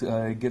U.S.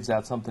 Gives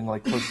out something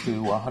like close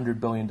to $100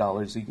 billion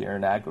a year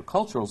in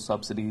agricultural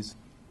subsidies,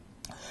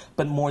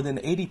 but more than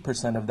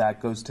 80% of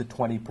that goes to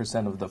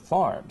 20% of the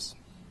farms.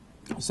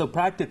 So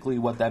practically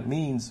what that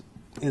means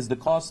is the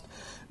cost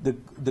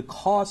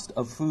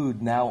of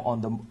food now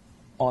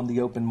on the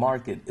open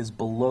market is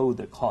below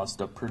the cost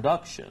of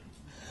production.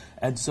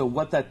 And so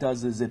what that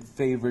does is it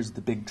favors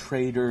the big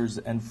traders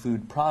and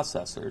food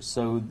processors.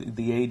 So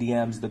the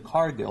ADMs, the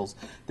Cargills,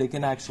 they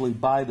can actually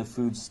buy the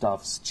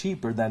foodstuffs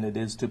cheaper than it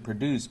is to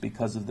produce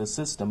because of the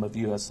system of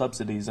U.S.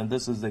 subsidies. And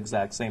this is the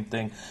exact same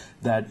thing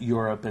that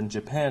Europe and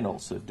Japan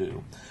also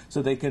do.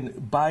 So they can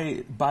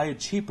buy it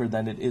cheaper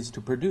than it is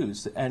to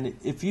produce. And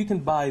if you can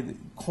buy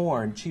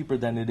corn cheaper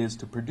than it is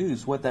to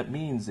produce, what that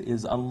means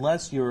is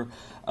unless you're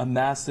a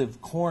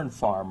massive corn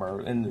farmer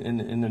and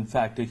in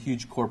fact a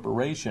huge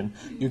corporation,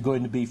 you're going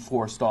to be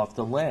forced off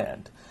the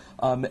land.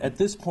 At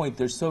this point,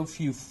 there's so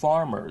few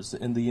farmers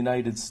in the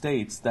United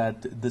States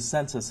that the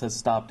census has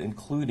stopped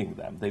including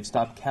them. They've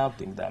stopped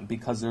counting them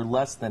because they're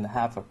less than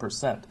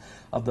 0.5%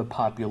 of the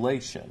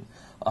population.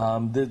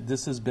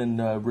 This has been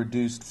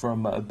reduced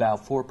from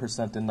about 4%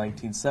 in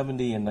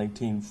 1970. In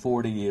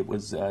 1940, it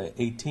was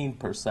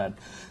 18%.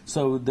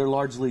 So they're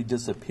largely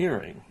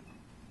disappearing.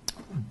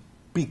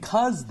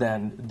 Because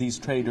then these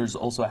traders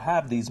also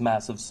have these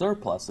massive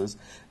surpluses,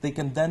 they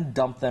can then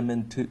dump them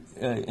into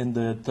in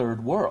the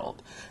third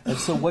world. And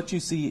so what you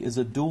see is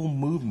a dual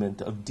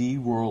movement of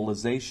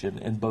deruralization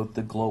in both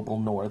the global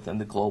north and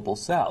the global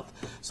south.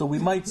 So we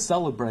might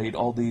celebrate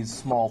all these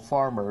small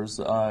farmers,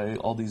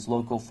 all these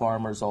local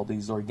farmers, all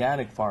these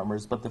organic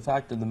farmers, but the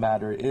fact of the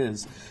matter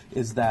is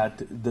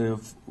that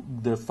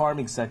the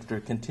farming sector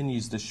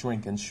continues to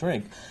shrink and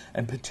shrink,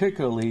 and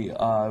particularly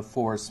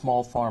for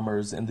small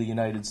farmers in the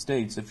United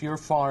States. If your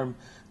farm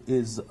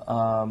is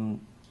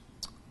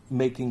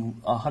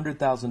making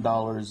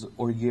 $100,000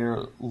 or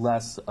year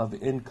less of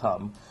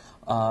income,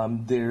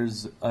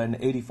 there's an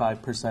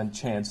 85%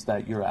 chance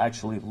that you're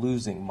actually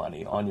losing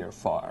money on your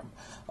farm.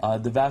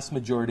 The vast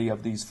majority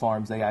of these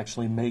farms, they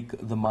actually make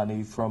the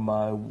money from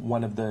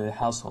one of the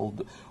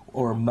household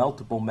or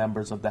multiple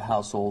members of the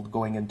household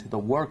going into the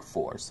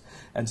workforce.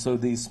 And so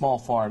these small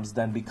farms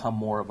then become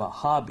more of a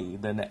hobby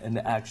than an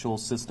actual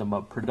system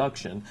of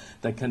production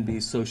that can be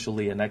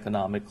socially and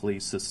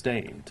economically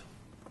sustained.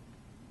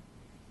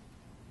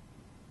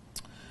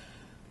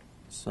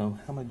 So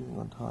how am I doing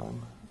on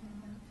time?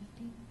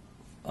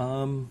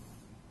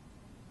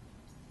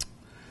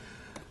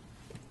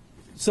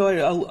 So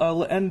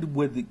I'll end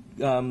with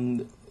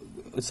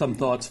some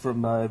thoughts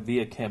from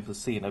Via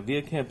Campesina.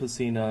 Via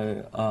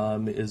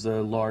Campesina is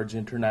a large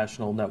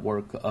international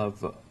network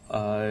of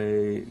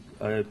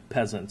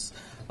peasants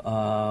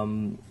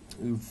from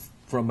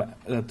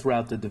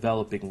throughout the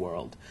developing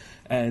world.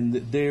 And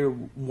they're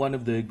one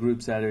of the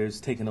groups that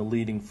is taking a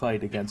leading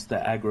fight against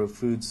the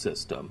agro-food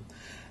system.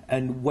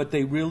 And what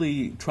they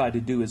really try to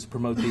do is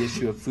promote the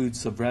issue of food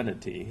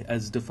sovereignty,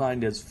 as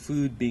defined as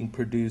food being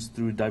produced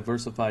through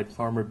diversified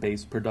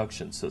farmer-based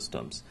production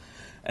systems.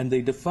 And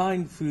they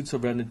define food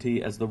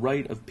sovereignty as the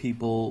right of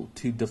people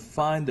to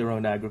define their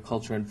own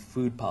agriculture and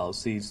food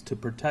policies to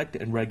protect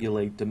and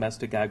regulate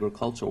domestic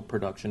agricultural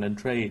production and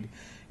trade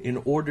in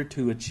order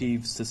to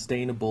achieve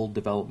sustainable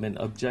development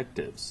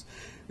objectives.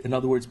 In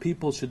other words,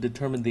 people should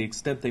determine the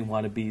extent they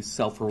want to be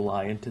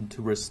self-reliant and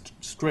to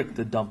restrict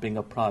the dumping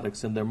of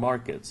products in their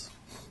markets.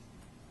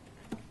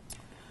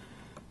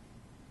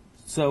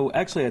 So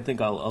actually, I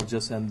think I'll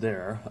just end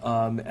there.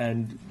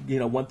 And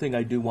one thing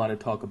I do want to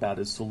talk about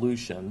is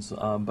solutions,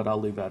 but I'll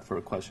leave that for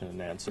a question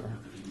and answer.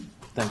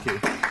 Thank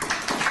you.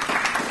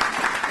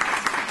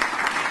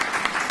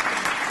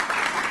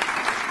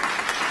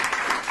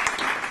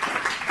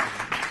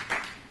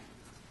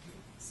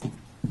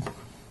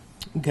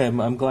 Okay,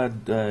 I'm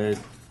glad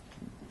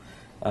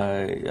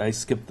I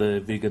skipped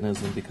the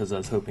veganism because I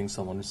was hoping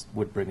someone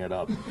would bring it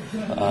up.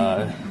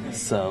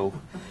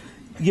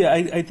 Yeah,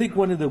 I think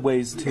one of the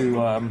ways to,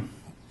 I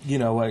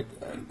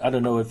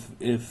don't know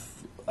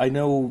if I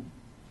know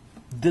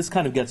this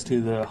kind of gets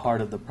to the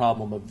heart of the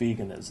problem of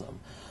veganism.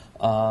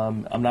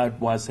 I'm not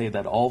want to say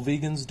that all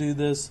vegans do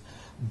this,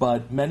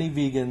 but many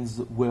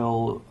vegans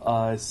will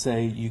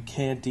say you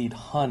can't eat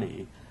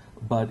honey,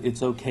 but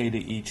it's okay to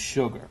eat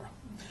sugar.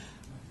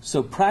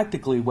 So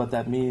practically what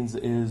that means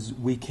is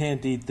we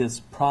can't eat this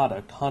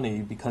product,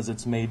 honey, because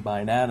it's made by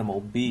an animal,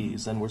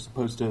 bees, and we're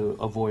supposed to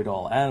avoid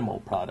all animal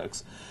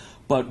products.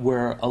 But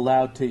we're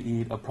allowed to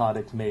eat a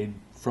product made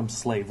from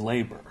slave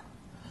labor.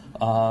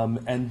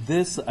 And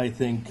this, I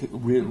think,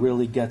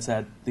 really gets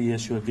at the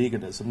issue of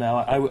veganism. Now,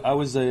 I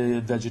was a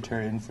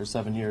vegetarian for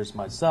 7 years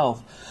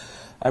myself.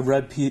 I've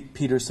read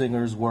Peter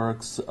Singer's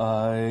works.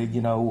 I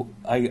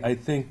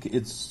think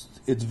it's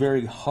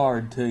very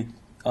hard to,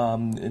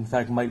 in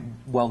fact, might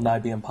well nigh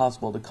be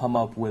impossible to come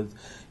up with,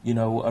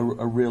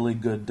 a really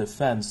good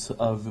defense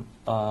of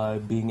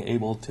being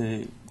able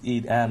to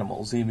eat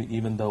animals,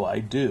 even though I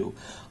do,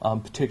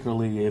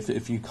 particularly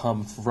if you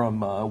come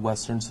from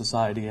Western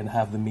society and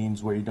have the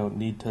means where you don't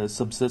need to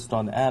subsist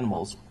on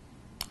animals.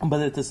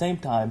 But at the same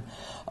time,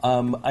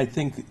 I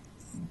think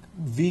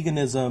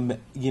veganism,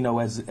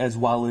 as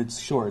while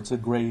it's a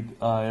great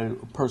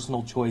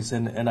personal choice,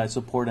 and I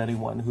support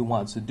anyone who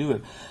wants to do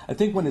it. I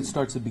think when it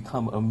starts to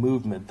become a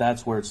movement,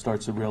 that's where it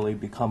starts to really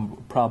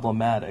become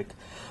problematic,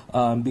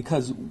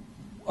 because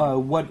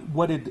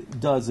what it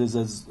does is,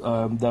 as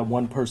that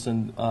one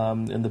person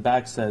in the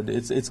back said,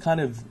 it's kind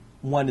of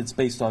one, it's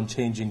based on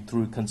changing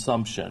through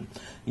consumption,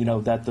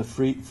 that the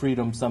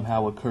freedom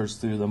somehow occurs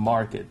through the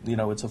market.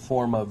 It's a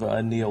form of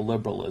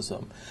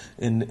neoliberalism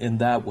in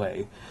that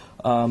way.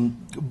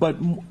 But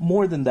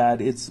more than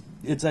that,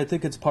 I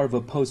think it's part of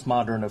a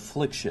postmodern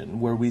affliction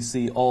where we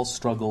see all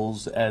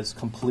struggles as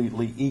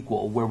completely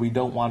equal, where we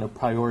don't want to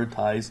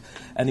prioritize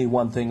any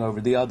one thing over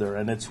the other,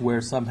 and it's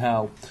where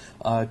somehow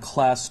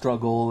class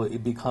struggle,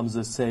 it becomes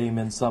the same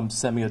in some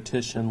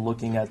semiotician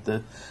looking at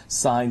the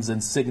signs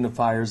and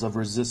signifiers of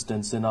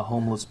resistance in a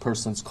homeless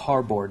person's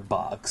cardboard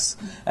box.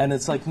 And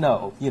it's like,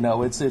 no,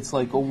 it's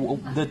like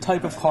the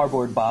type of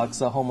cardboard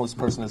box a homeless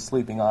person is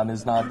sleeping on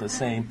is not the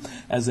same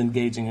as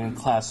engaging in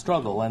class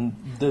struggle. And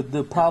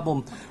the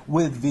problem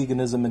with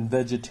veganism and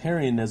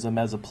vegetarianism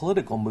as a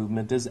political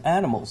movement is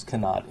animals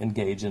cannot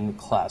engage in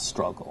class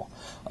struggle.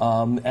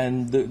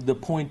 And the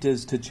point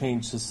is to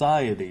change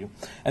society.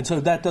 And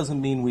so that doesn't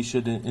mean we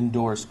should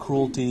endorse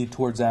cruelty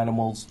towards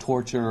animals,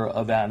 torture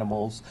of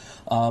animals,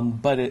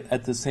 but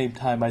at the same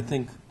time, I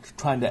think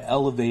trying to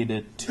elevate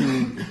it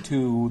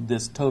to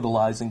this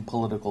totalizing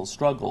political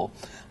struggle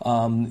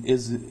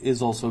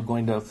is also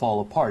going to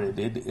fall apart.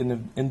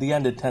 In the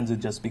end, it tends to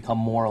just become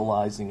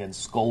moralizing and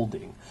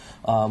scolding,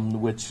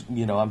 which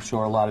I'm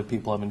sure a lot of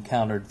people have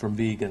encountered from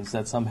vegans,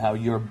 that somehow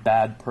you're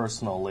bad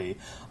personally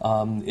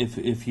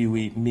if you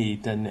eat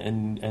meat,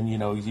 and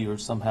you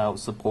somehow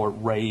support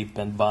rape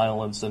and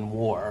violence and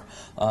war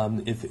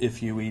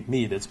if you eat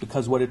meat. It's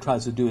because what it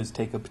tries to do is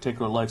take a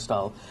particular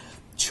lifestyle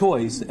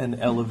choice and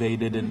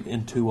elevate it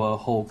into a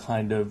whole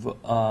kind of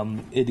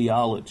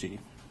ideology.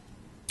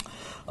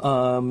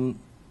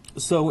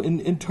 So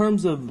in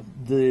terms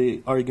of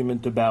the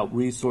argument about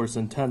resource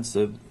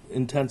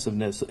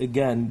intensiveness,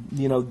 again,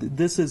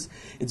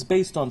 it's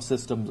based on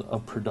systems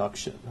of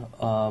production.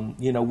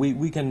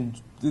 We can,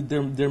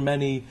 there are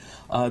many,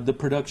 the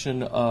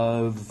production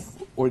of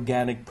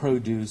organic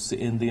produce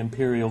in the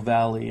Imperial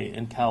Valley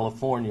in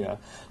California,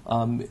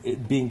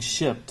 being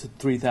shipped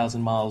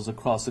 3,000 miles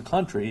across the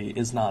country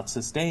is not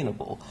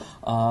sustainable.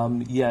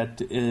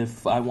 Yet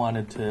if I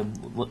wanted to,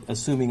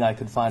 assuming I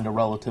could find a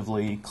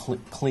relatively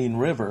clean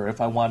river, if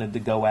I wanted to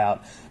go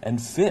out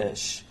and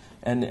fish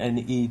and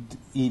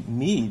eat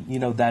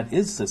meat, that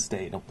is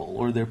sustainable.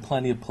 Or there are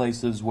plenty of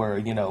places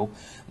where,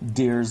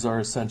 deers are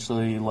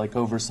essentially like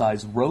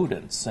oversized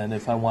rodents, and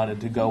if I wanted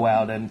to go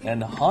out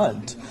and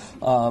hunt,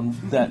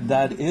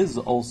 that is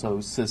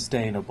also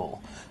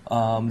sustainable.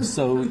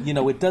 So,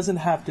 it doesn't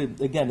have to,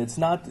 again, it's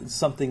not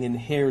something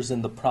inheres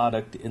in the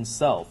product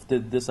itself.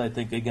 This, I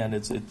think, again,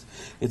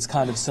 it's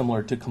kind of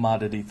similar to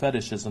commodity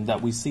fetishism,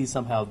 that we see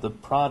somehow the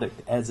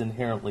product as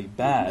inherently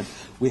bad.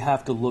 We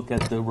have to look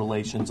at the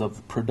relations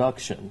of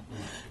production,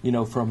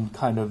 from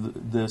kind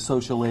of the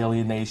social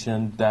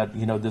alienation that,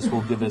 this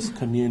will give us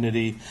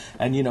community.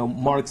 And,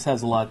 Marx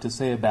has a lot to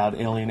say about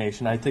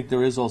alienation. I think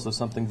there is also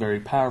something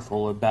very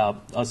powerful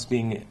about us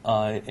being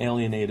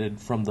alienated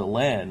from the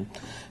land.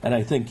 And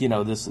I think,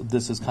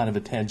 this is kind of a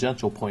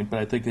tangential point, but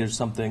I think there's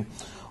something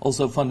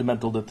also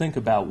fundamental to think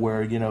about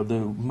where,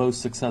 the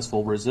most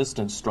successful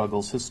resistance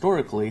struggles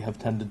historically have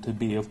tended to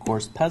be, of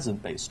course,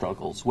 peasant-based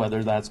struggles.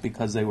 Whether that's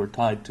because they were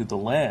tied to the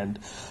land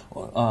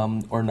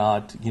or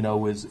not,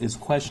 is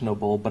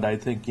questionable. But I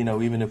think,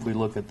 even if we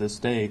look at this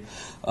day,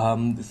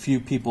 few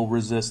people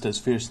resist as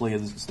fiercely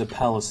as the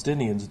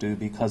Palestinians do,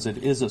 because it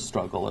is a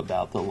struggle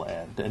about the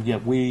land. And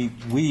yet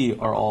we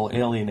are all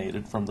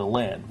alienated from the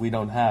land. We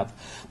don't have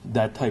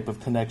that type of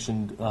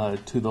connection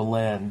to the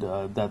land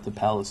that the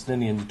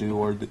Palestinians do,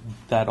 or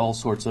that all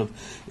sorts of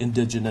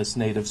indigenous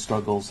native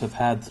struggles have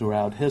had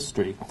throughout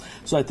history.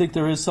 So I think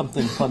there is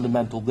something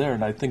fundamental there,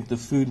 and I think the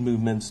food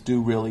movements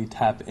do really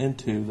tap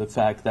into the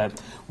fact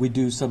that we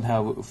do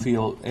somehow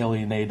feel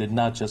alienated,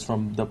 not just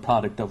from the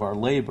product of our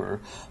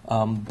labor,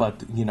 but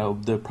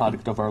the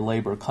product of our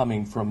labor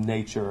coming from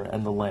nature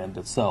and the land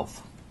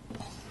itself.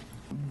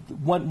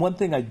 One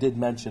thing I did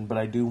mention, but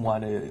I do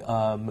want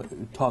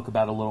to talk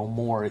about a little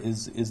more,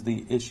 is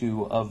the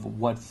issue of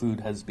what food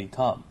has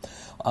become.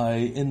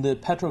 In the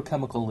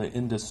petrochemical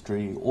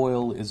industry,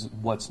 oil is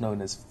what's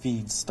known as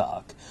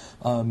feedstock.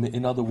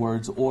 In other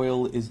words,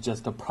 oil is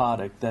just a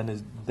product that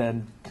is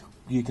then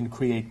you can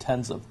create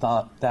tens of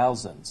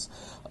thousands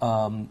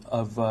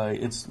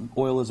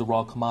oil is a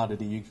raw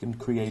commodity you can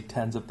create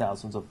tens of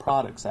thousands of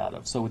products out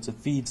of. So it's a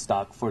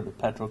feedstock for the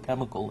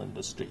petrochemical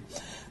industry.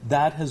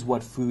 That is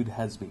what food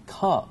has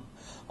become.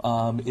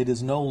 It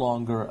is no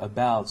longer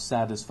about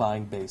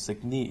satisfying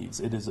basic needs.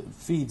 It is a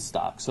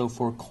feedstock. So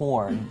for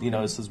corn,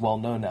 this is well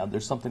known now,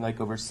 there's something like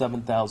over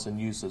 7,000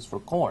 uses for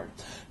corn.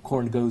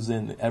 Corn goes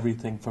in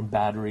everything from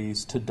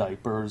batteries to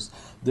diapers.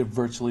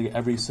 Virtually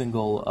every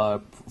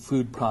single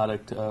food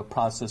product,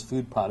 processed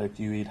food product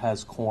you eat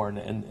has corn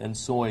and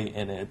soy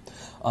in it.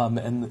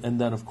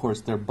 And then, of course,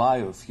 they're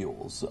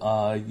biofuels.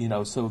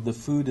 So the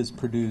food is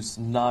produced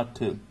not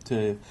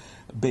to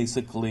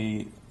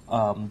basically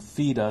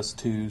feed us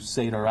to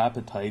sate our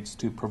appetites,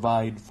 to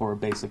provide for a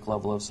basic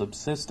level of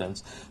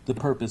subsistence. The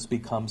purpose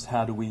becomes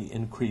how do we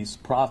increase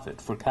profit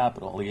for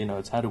capital?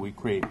 It's how do we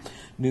create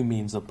new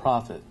means of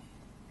profit.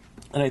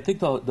 And I think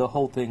the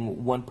whole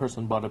thing, one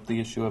person brought up the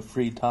issue of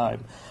free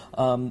time.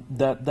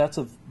 That's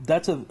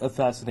a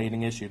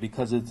fascinating issue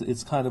because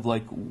it's kind of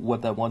like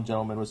what that one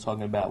gentleman was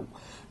talking about,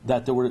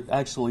 that there were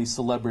actually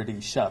celebrity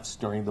chefs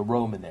during the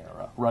Roman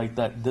era, right?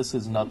 That this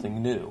is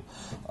nothing new.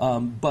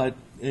 But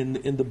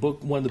in the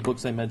book, one of the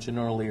books I mentioned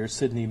earlier,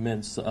 Sidney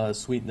Mint's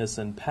Sweetness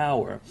and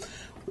Power,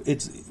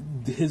 it's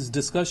his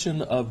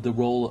discussion of the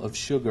role of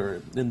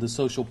sugar in the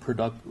social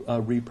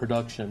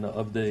reproduction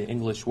of the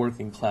English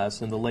working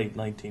class in the late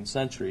 19th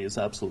century is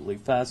absolutely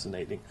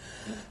fascinating.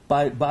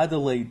 By the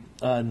late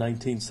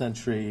 19th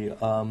century,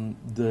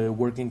 the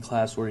working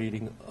class were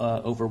eating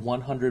over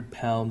 100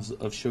 pounds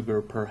of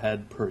sugar per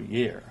head per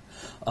year.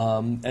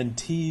 And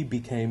tea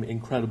became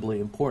incredibly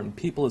important.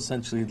 People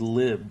essentially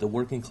the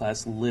working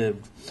class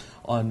lived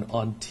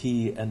on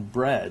tea and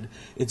bread.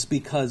 It's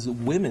because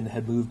women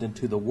had moved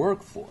into the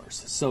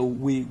workforce. So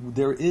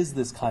there is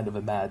this kind of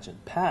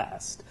imagined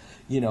past,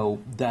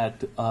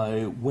 that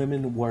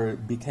women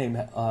became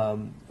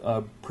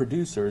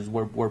producers,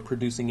 were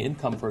producing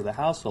income for the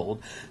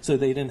household, so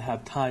they didn't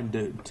have time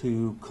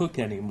to cook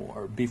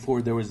anymore.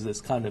 Before there was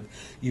this kind of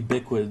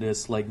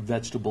ubiquitous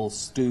vegetable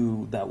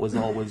stew that was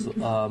always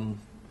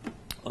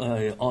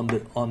on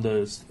the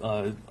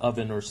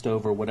oven or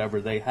stove or whatever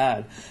they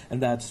had,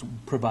 and that's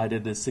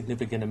provided a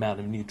significant amount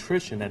of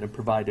nutrition, and it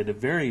provided a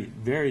very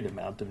varied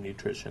amount of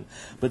nutrition.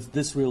 But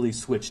this really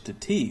switched to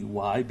tea.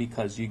 Why?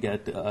 Because you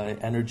get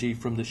energy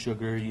from the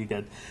sugar, you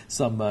get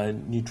some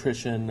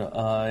nutrition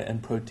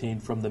and protein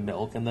from the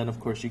milk, and then of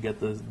course you get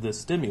the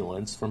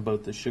stimulants from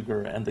both the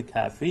sugar and the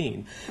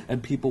caffeine.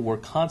 And people were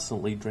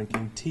constantly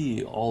drinking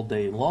tea all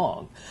day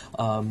long,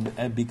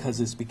 and because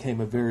this became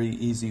a very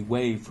easy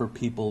way for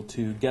people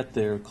to get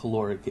their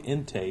caloric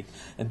intake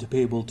and to be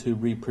able to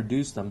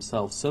reproduce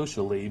themselves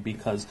socially,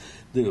 because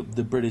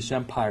the British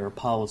Empire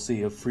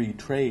policy of free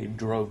trade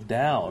drove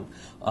down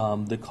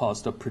the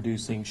cost of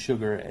producing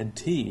sugar and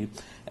tea,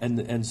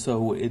 and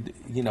so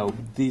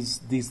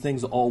these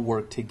things all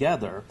work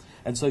together.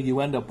 And so you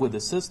end up with a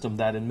system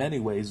that in many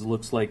ways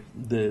looks like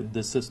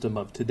the system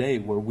of today,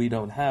 where we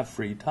don't have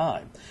free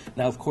time.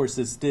 Now, of course,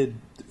 this did,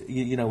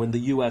 in the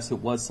U.S. it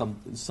was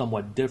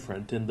somewhat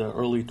different. In the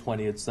early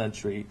 20th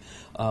century,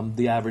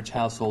 the average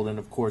household, and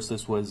of course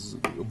this was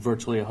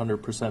virtually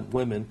 100%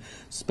 women,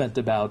 spent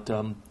about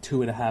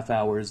 2.5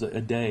 hours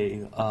a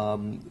day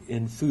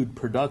in food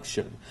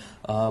production.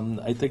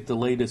 I think the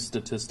latest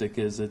statistic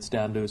is it's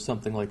down to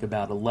something like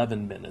about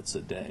 11 minutes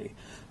a day.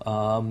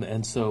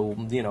 And so,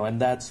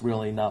 and that's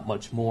really not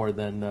much more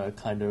than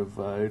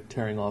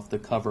tearing off the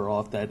cover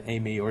off that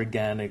Amy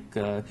Organic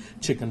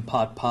chicken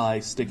pot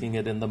pie, sticking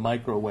it in the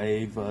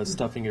microwave,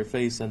 stuffing your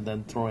face, and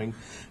then throwing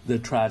the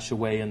trash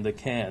away in the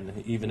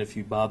can, even if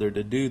you bother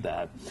to do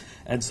that.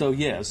 And so,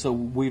 so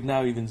we've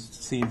now even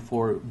seen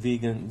for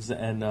vegans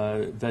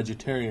and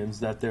vegetarians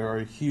that there are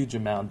a huge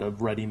amount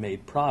of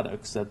ready-made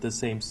products, that the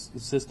same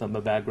system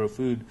of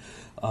agro-food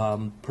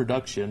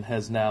production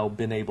has now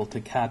been able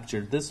to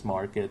capture this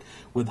market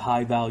with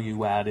high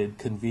value added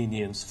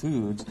convenience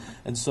foods,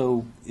 and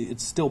so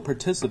it's still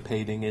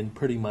participating in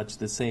pretty much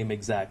the same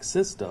exact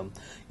system,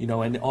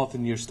 and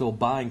often you're still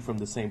buying from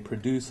the same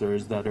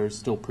producers that are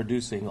still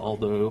producing all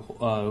the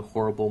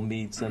horrible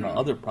meats and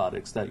other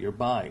products that you're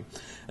buying.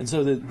 And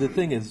so the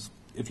thing is,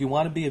 if you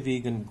want to be a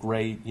vegan,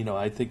 great,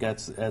 I think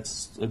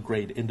that's a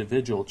great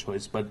individual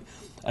choice, but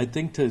I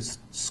think to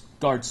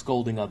start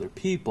scolding other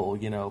people,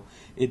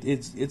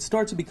 it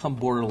starts to become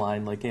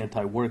borderline like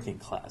anti-working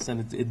class.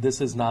 And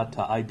this is not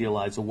to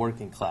idealize a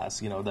working class,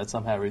 that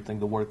somehow everything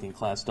the working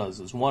class does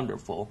is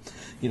wonderful,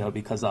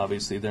 because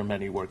obviously there are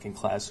many working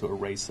class who are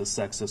racist,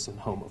 sexist, and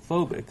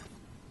homophobic.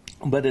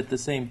 But at the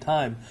same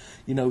time,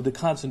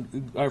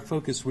 our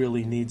focus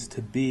really needs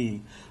to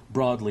be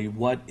broadly,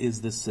 what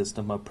is the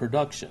system of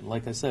production?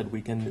 Like I said,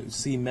 we can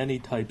see many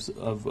types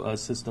of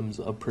systems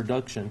of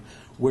production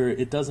where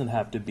it doesn't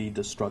have to be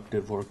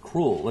destructive or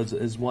cruel.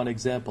 As one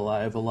example,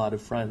 I have a lot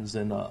of friends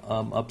in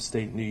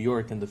upstate New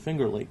York in the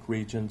Finger Lake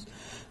regions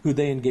who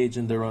they engage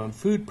in their own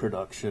food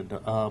production.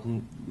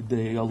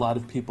 A lot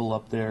of people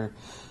up there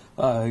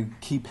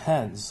keep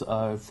hens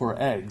for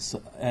eggs.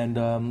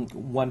 And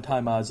one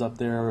time I was up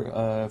there,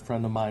 a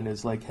friend of mine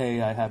is like,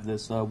 hey, I have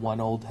this one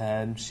old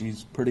hen.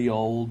 She's pretty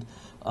old,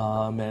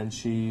 and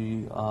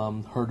she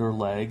hurt her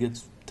leg.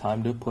 It's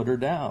time to put her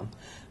down.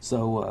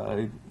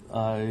 So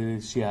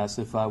she asked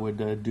if I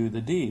would do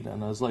the deed,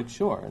 and I was like,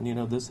 sure.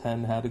 And this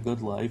hen had a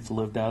good life,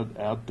 lived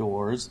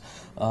outdoors,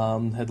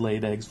 had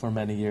laid eggs for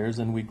many years,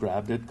 and we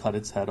grabbed it, cut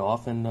its head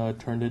off, and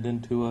turned it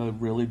into a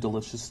really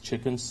delicious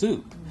chicken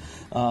soup.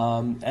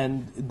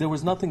 And there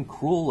was nothing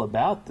cruel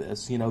about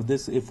this.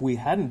 This, if we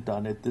hadn't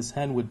done it, this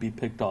hen would be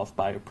picked off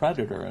by a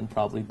predator and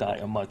probably die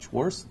a much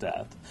worse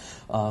death.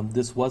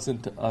 This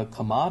wasn't a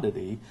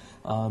commodity.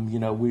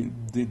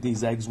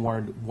 These eggs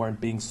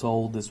weren't being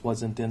sold. This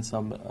wasn't in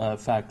some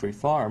factory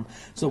farm.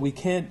 So we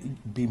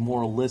can't be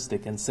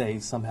moralistic and say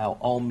somehow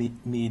all meat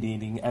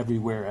eating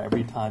everywhere,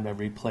 every time,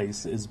 every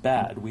place is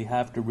bad. We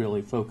have to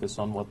really focus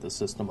on what the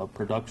system of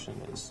production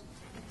is.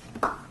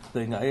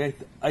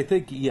 I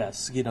think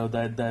yes,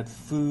 that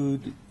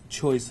food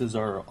choices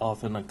are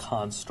often a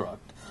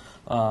construct,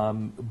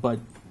 but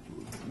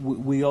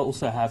we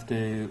also have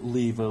to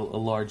leave a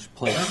large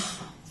place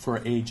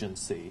for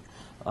agency.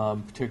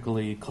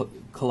 Particularly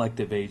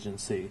collective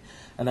agency.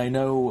 And I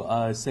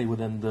know, say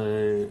within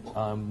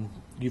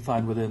you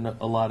find within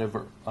a lot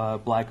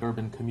of black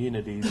urban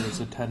communities, there's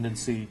a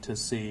tendency to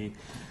see,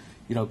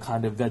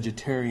 kind of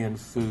vegetarian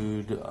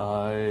food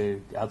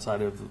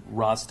outside of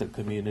Rasta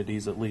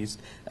communities, at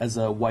least, as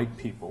a white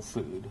people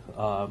food.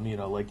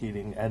 Like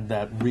eating, and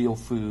that real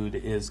food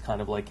is kind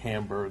of like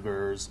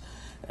hamburgers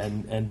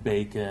and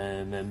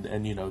bacon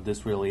and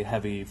this really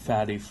heavy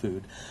fatty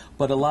food.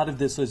 But a lot of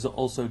this is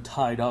also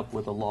tied up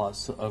with a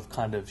loss of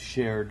kind of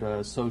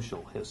shared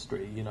social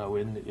history.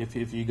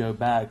 If you go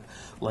back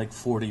like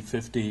 40,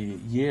 50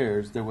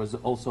 years, there was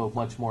also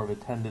much more of a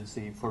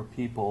tendency for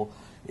people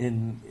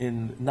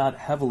in not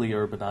heavily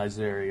urbanized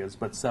areas,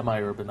 but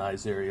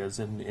semi-urbanized areas,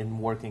 in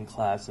working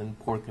class and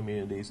poor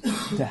communities,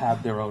 to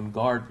have their own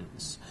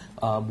gardens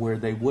where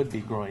they would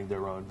be growing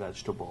their own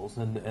vegetables.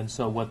 And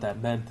so what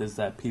that meant is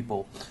that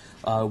people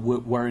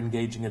were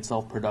engaging in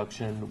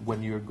self-production.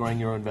 When you're growing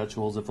your own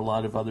vegetables, if a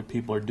lot of other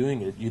people are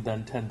doing it, you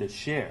then tend to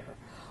share.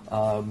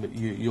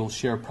 You'll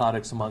share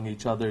products among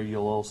each other.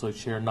 You'll also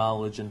share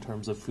knowledge in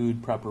terms of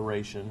food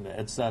preparation,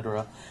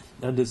 etc.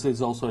 And this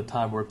is also a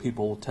time where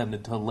people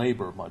tended to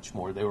labor much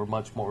more. They were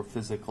much more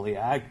physically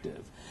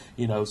active.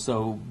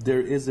 So there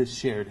is a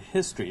shared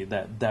history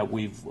that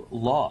we've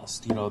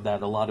lost, that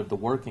a lot of the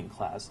working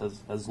class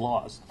has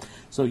lost.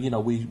 So,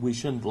 we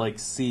shouldn't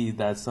see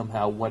that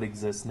somehow what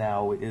exists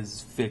now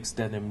is fixed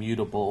and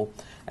immutable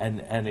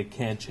and it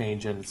can't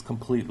change and it's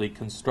completely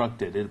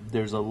constructed.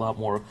 There's a lot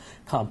more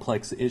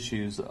complex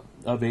issues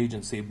of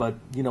agency. But,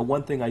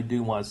 one thing I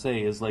do want to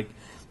say is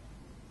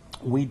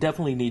we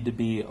definitely need to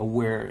be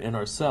aware in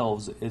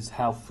ourselves is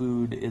how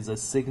food is a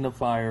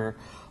signifier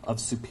of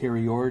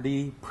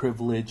superiority,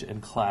 privilege,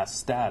 and class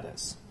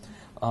status.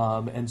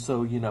 And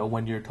so,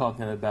 when you're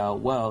talking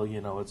about,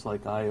 it's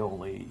like I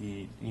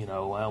only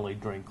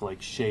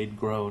drink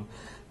shade-grown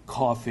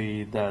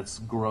coffee that's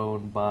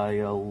grown by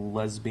a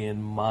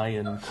lesbian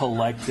Mayan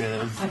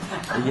collective.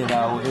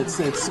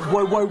 It's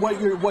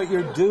what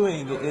you're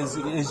doing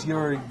is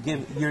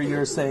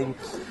you're saying,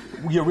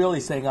 you're really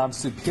saying I'm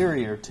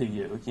superior to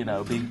you,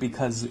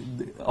 because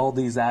all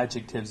these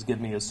adjectives give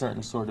me a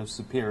certain sort of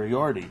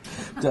superiority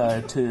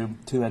to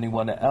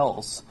anyone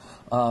else.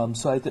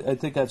 So I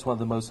think that's one of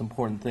the most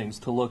important things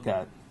to look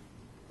at.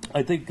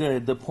 I think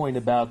the point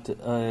about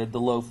the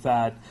low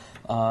fat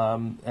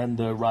and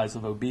the rise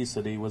of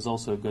obesity was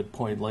also a good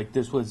point.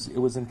 It was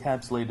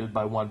encapsulated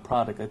by one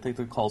product. I think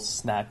they're called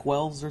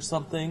Snackwells or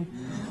something.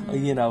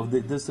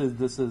 This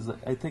is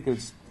I think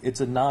it's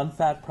a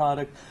non-fat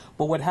product.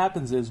 But what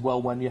happens is,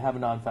 when you have a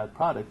non-fat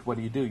product, what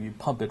do? You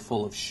pump it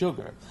full of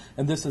sugar.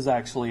 And this is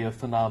actually a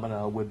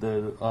phenomena with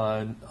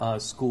the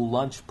school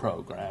lunch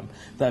program,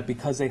 that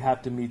because they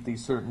have to meet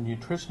these certain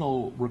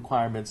nutritional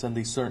requirements and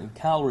these certain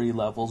calorie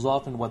levels,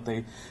 often what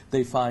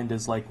they find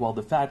is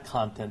the fat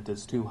content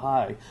is too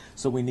high.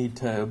 So we need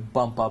to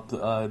bump up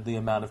the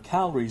amount of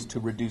calories to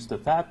reduce the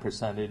fat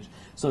percentage.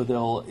 So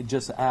they'll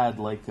just add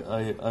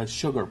a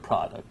sugar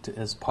product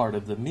as part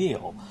of the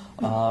meal.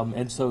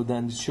 And so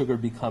then sugar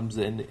becomes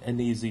an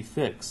easy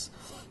fix.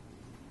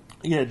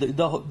 Yeah,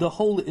 the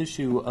whole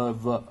issue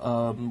of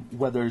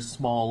whether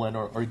small and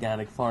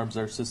organic farms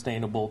are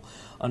sustainable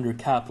under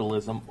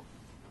capitalism.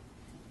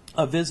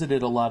 I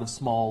visited a lot of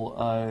small,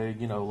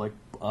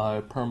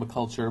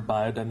 permaculture,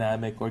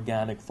 biodynamic,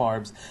 organic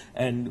farms,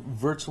 and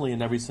virtually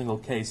in every single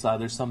case,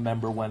 either some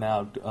member went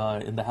out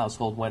in the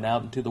household, went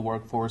out into the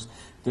workforce,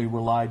 they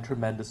relied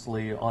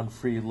tremendously on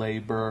free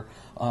labor,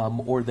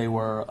 or they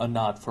were a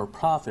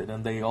not-for-profit,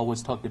 and they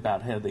always talked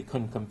about how they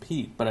couldn't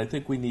compete. But I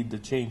think we need to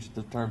change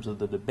the terms of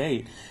the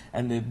debate,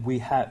 and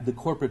that the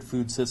corporate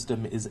food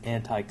system is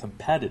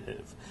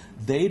anti-competitive.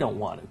 They don't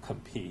want to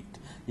compete.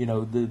 You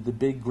know, the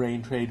big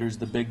grain traders,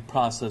 the big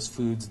processed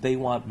foods, they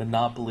want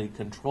monopoly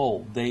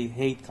control. They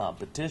hate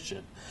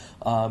competition.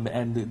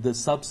 And the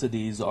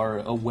subsidies are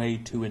a way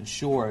to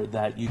ensure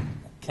that you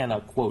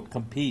cannot, quote,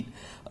 compete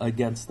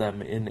against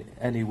them in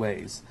any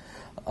ways.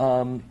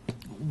 One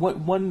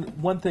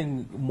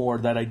thing more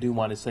that I do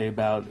want to say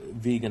about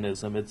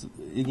veganism, it's,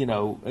 you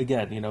know,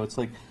 again, you know, it's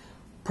like,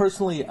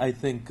 personally, I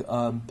think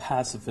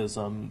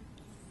pacifism,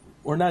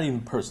 or not even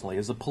personally,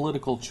 as a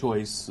political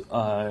choice,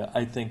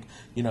 I think,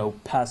 you know,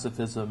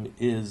 pacifism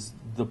is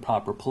the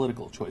proper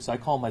political choice. I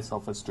call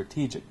myself a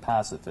strategic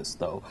pacifist,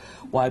 though.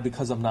 Why?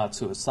 Because I'm not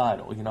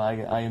suicidal. You know,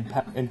 I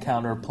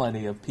encounter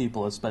plenty of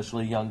people,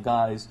 especially young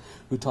guys,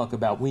 who talk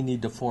about, we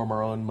need to form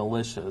our own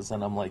militias,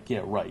 and I'm like,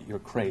 yeah, right, you're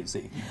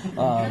crazy.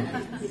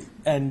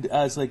 And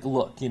I was like,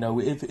 look, you know,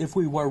 if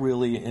we were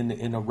really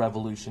in a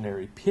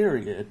revolutionary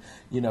period,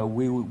 you know,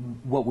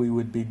 what we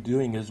would be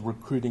doing is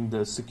recruiting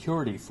the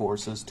security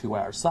forces to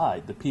our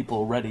side. The people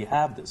already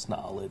have this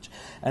knowledge.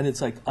 And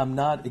it's like, I'm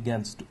not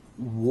against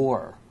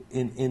war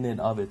in and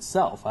of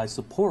itself. I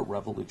support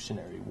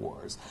revolutionary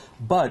wars,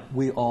 but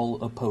we all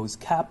oppose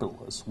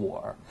capitalist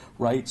war,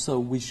 right? So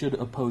we should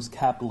oppose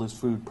capitalist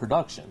food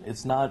production.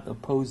 It's not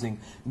opposing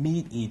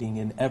meat eating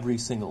in every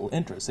single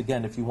interest.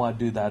 Again, if you want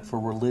to do that for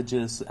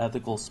religious,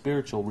 ethical,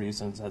 spiritual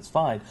reasons, that's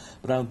fine,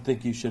 but I don't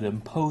think you should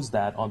impose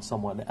that on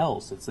someone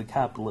else. It's the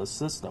capitalist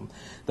system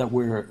that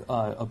we're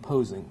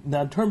opposing.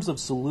 Now, in terms of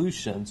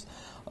solutions,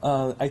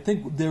 I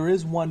think there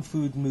is one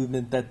food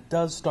movement that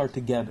does start to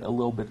get a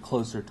little bit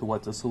closer to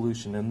what's a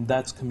solution, and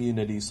that's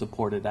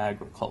community-supported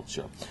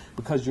agriculture,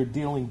 because you're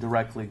dealing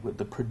directly with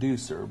the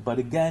producer. But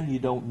again, you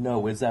don't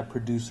know, is that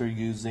producer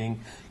using,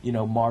 you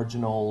know,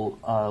 marginal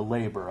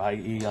labor,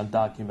 i.e.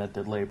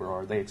 undocumented labor,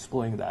 or are they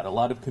exploiting that? A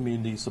lot of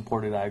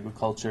community-supported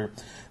agriculture,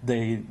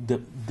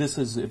 this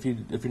is, if you're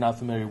not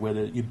familiar with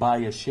it, you buy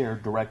a share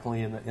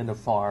directly in a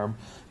farm,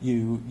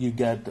 you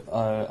get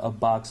a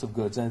box of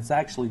goods, and it's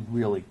actually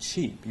really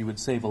cheap. You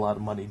would save a lot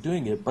of money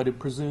doing it, but it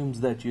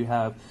presumes that you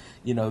have,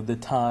 you know, the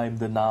time,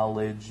 the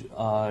knowledge,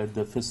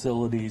 the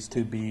facilities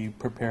to be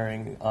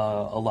preparing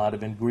a lot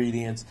of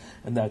ingredients,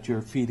 and that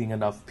you're feeding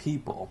enough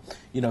people.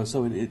 You know,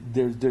 so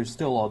there's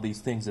still all these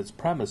things it's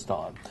premised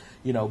on.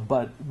 You know,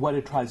 but what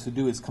it tries to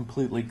do is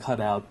completely cut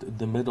out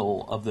the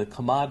middle of the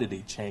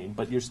commodity chain,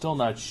 but you're still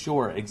not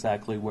sure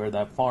exactly where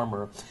that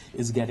farmer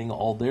is getting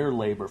all their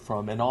labor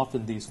from, and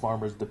often these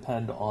farmers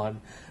depend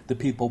on the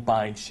people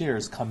buying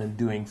shares come and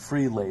doing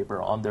free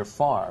labor on their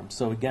farm.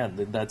 So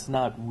again, that's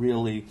not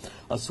really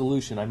a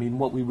solution. I mean,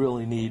 what we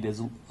really need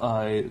is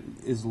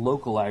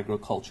local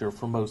agriculture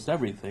for most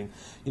everything.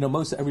 You know,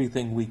 most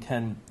everything we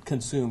can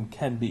consume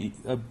can be,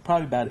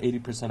 probably about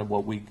 80% of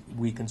what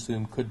we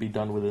consume could be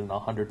done within a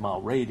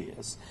 100-mile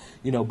radius.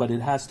 You know, but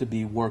it has to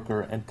be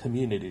worker and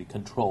community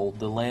controlled.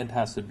 The land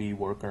has to be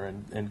worker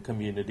and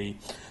community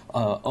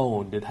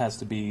owned. It has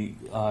to be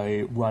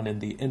run in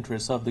the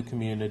interests of the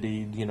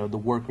community. You know, the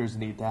workers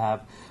need to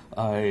have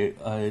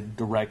a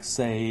direct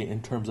say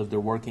in terms of their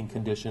working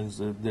conditions,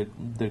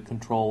 the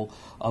control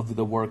of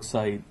the work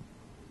site.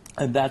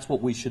 And that's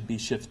what we should be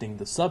shifting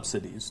the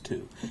subsidies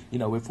to. You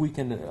know, if we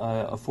can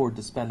afford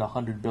to spend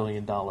 $100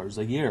 billion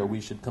a year, we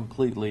should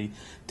completely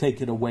take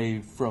it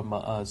away from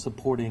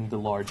supporting the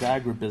large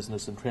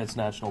agribusiness and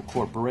transnational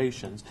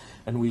corporations,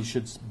 and we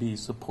should be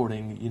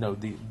supporting, you know,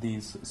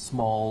 these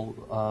small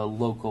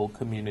local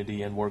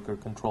community and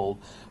worker-controlled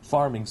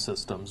farming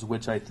systems,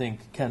 which I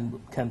think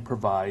can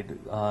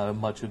provide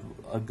much of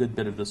a good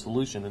bit of the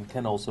solution, and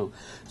can also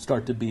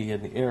start to be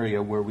an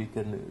area where we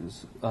can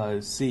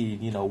see,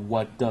 you know,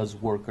 what does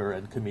worker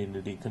and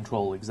community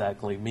control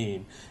exactly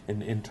mean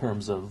in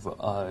terms of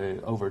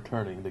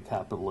overturning the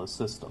capitalist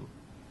system.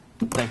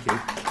 Thank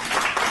you.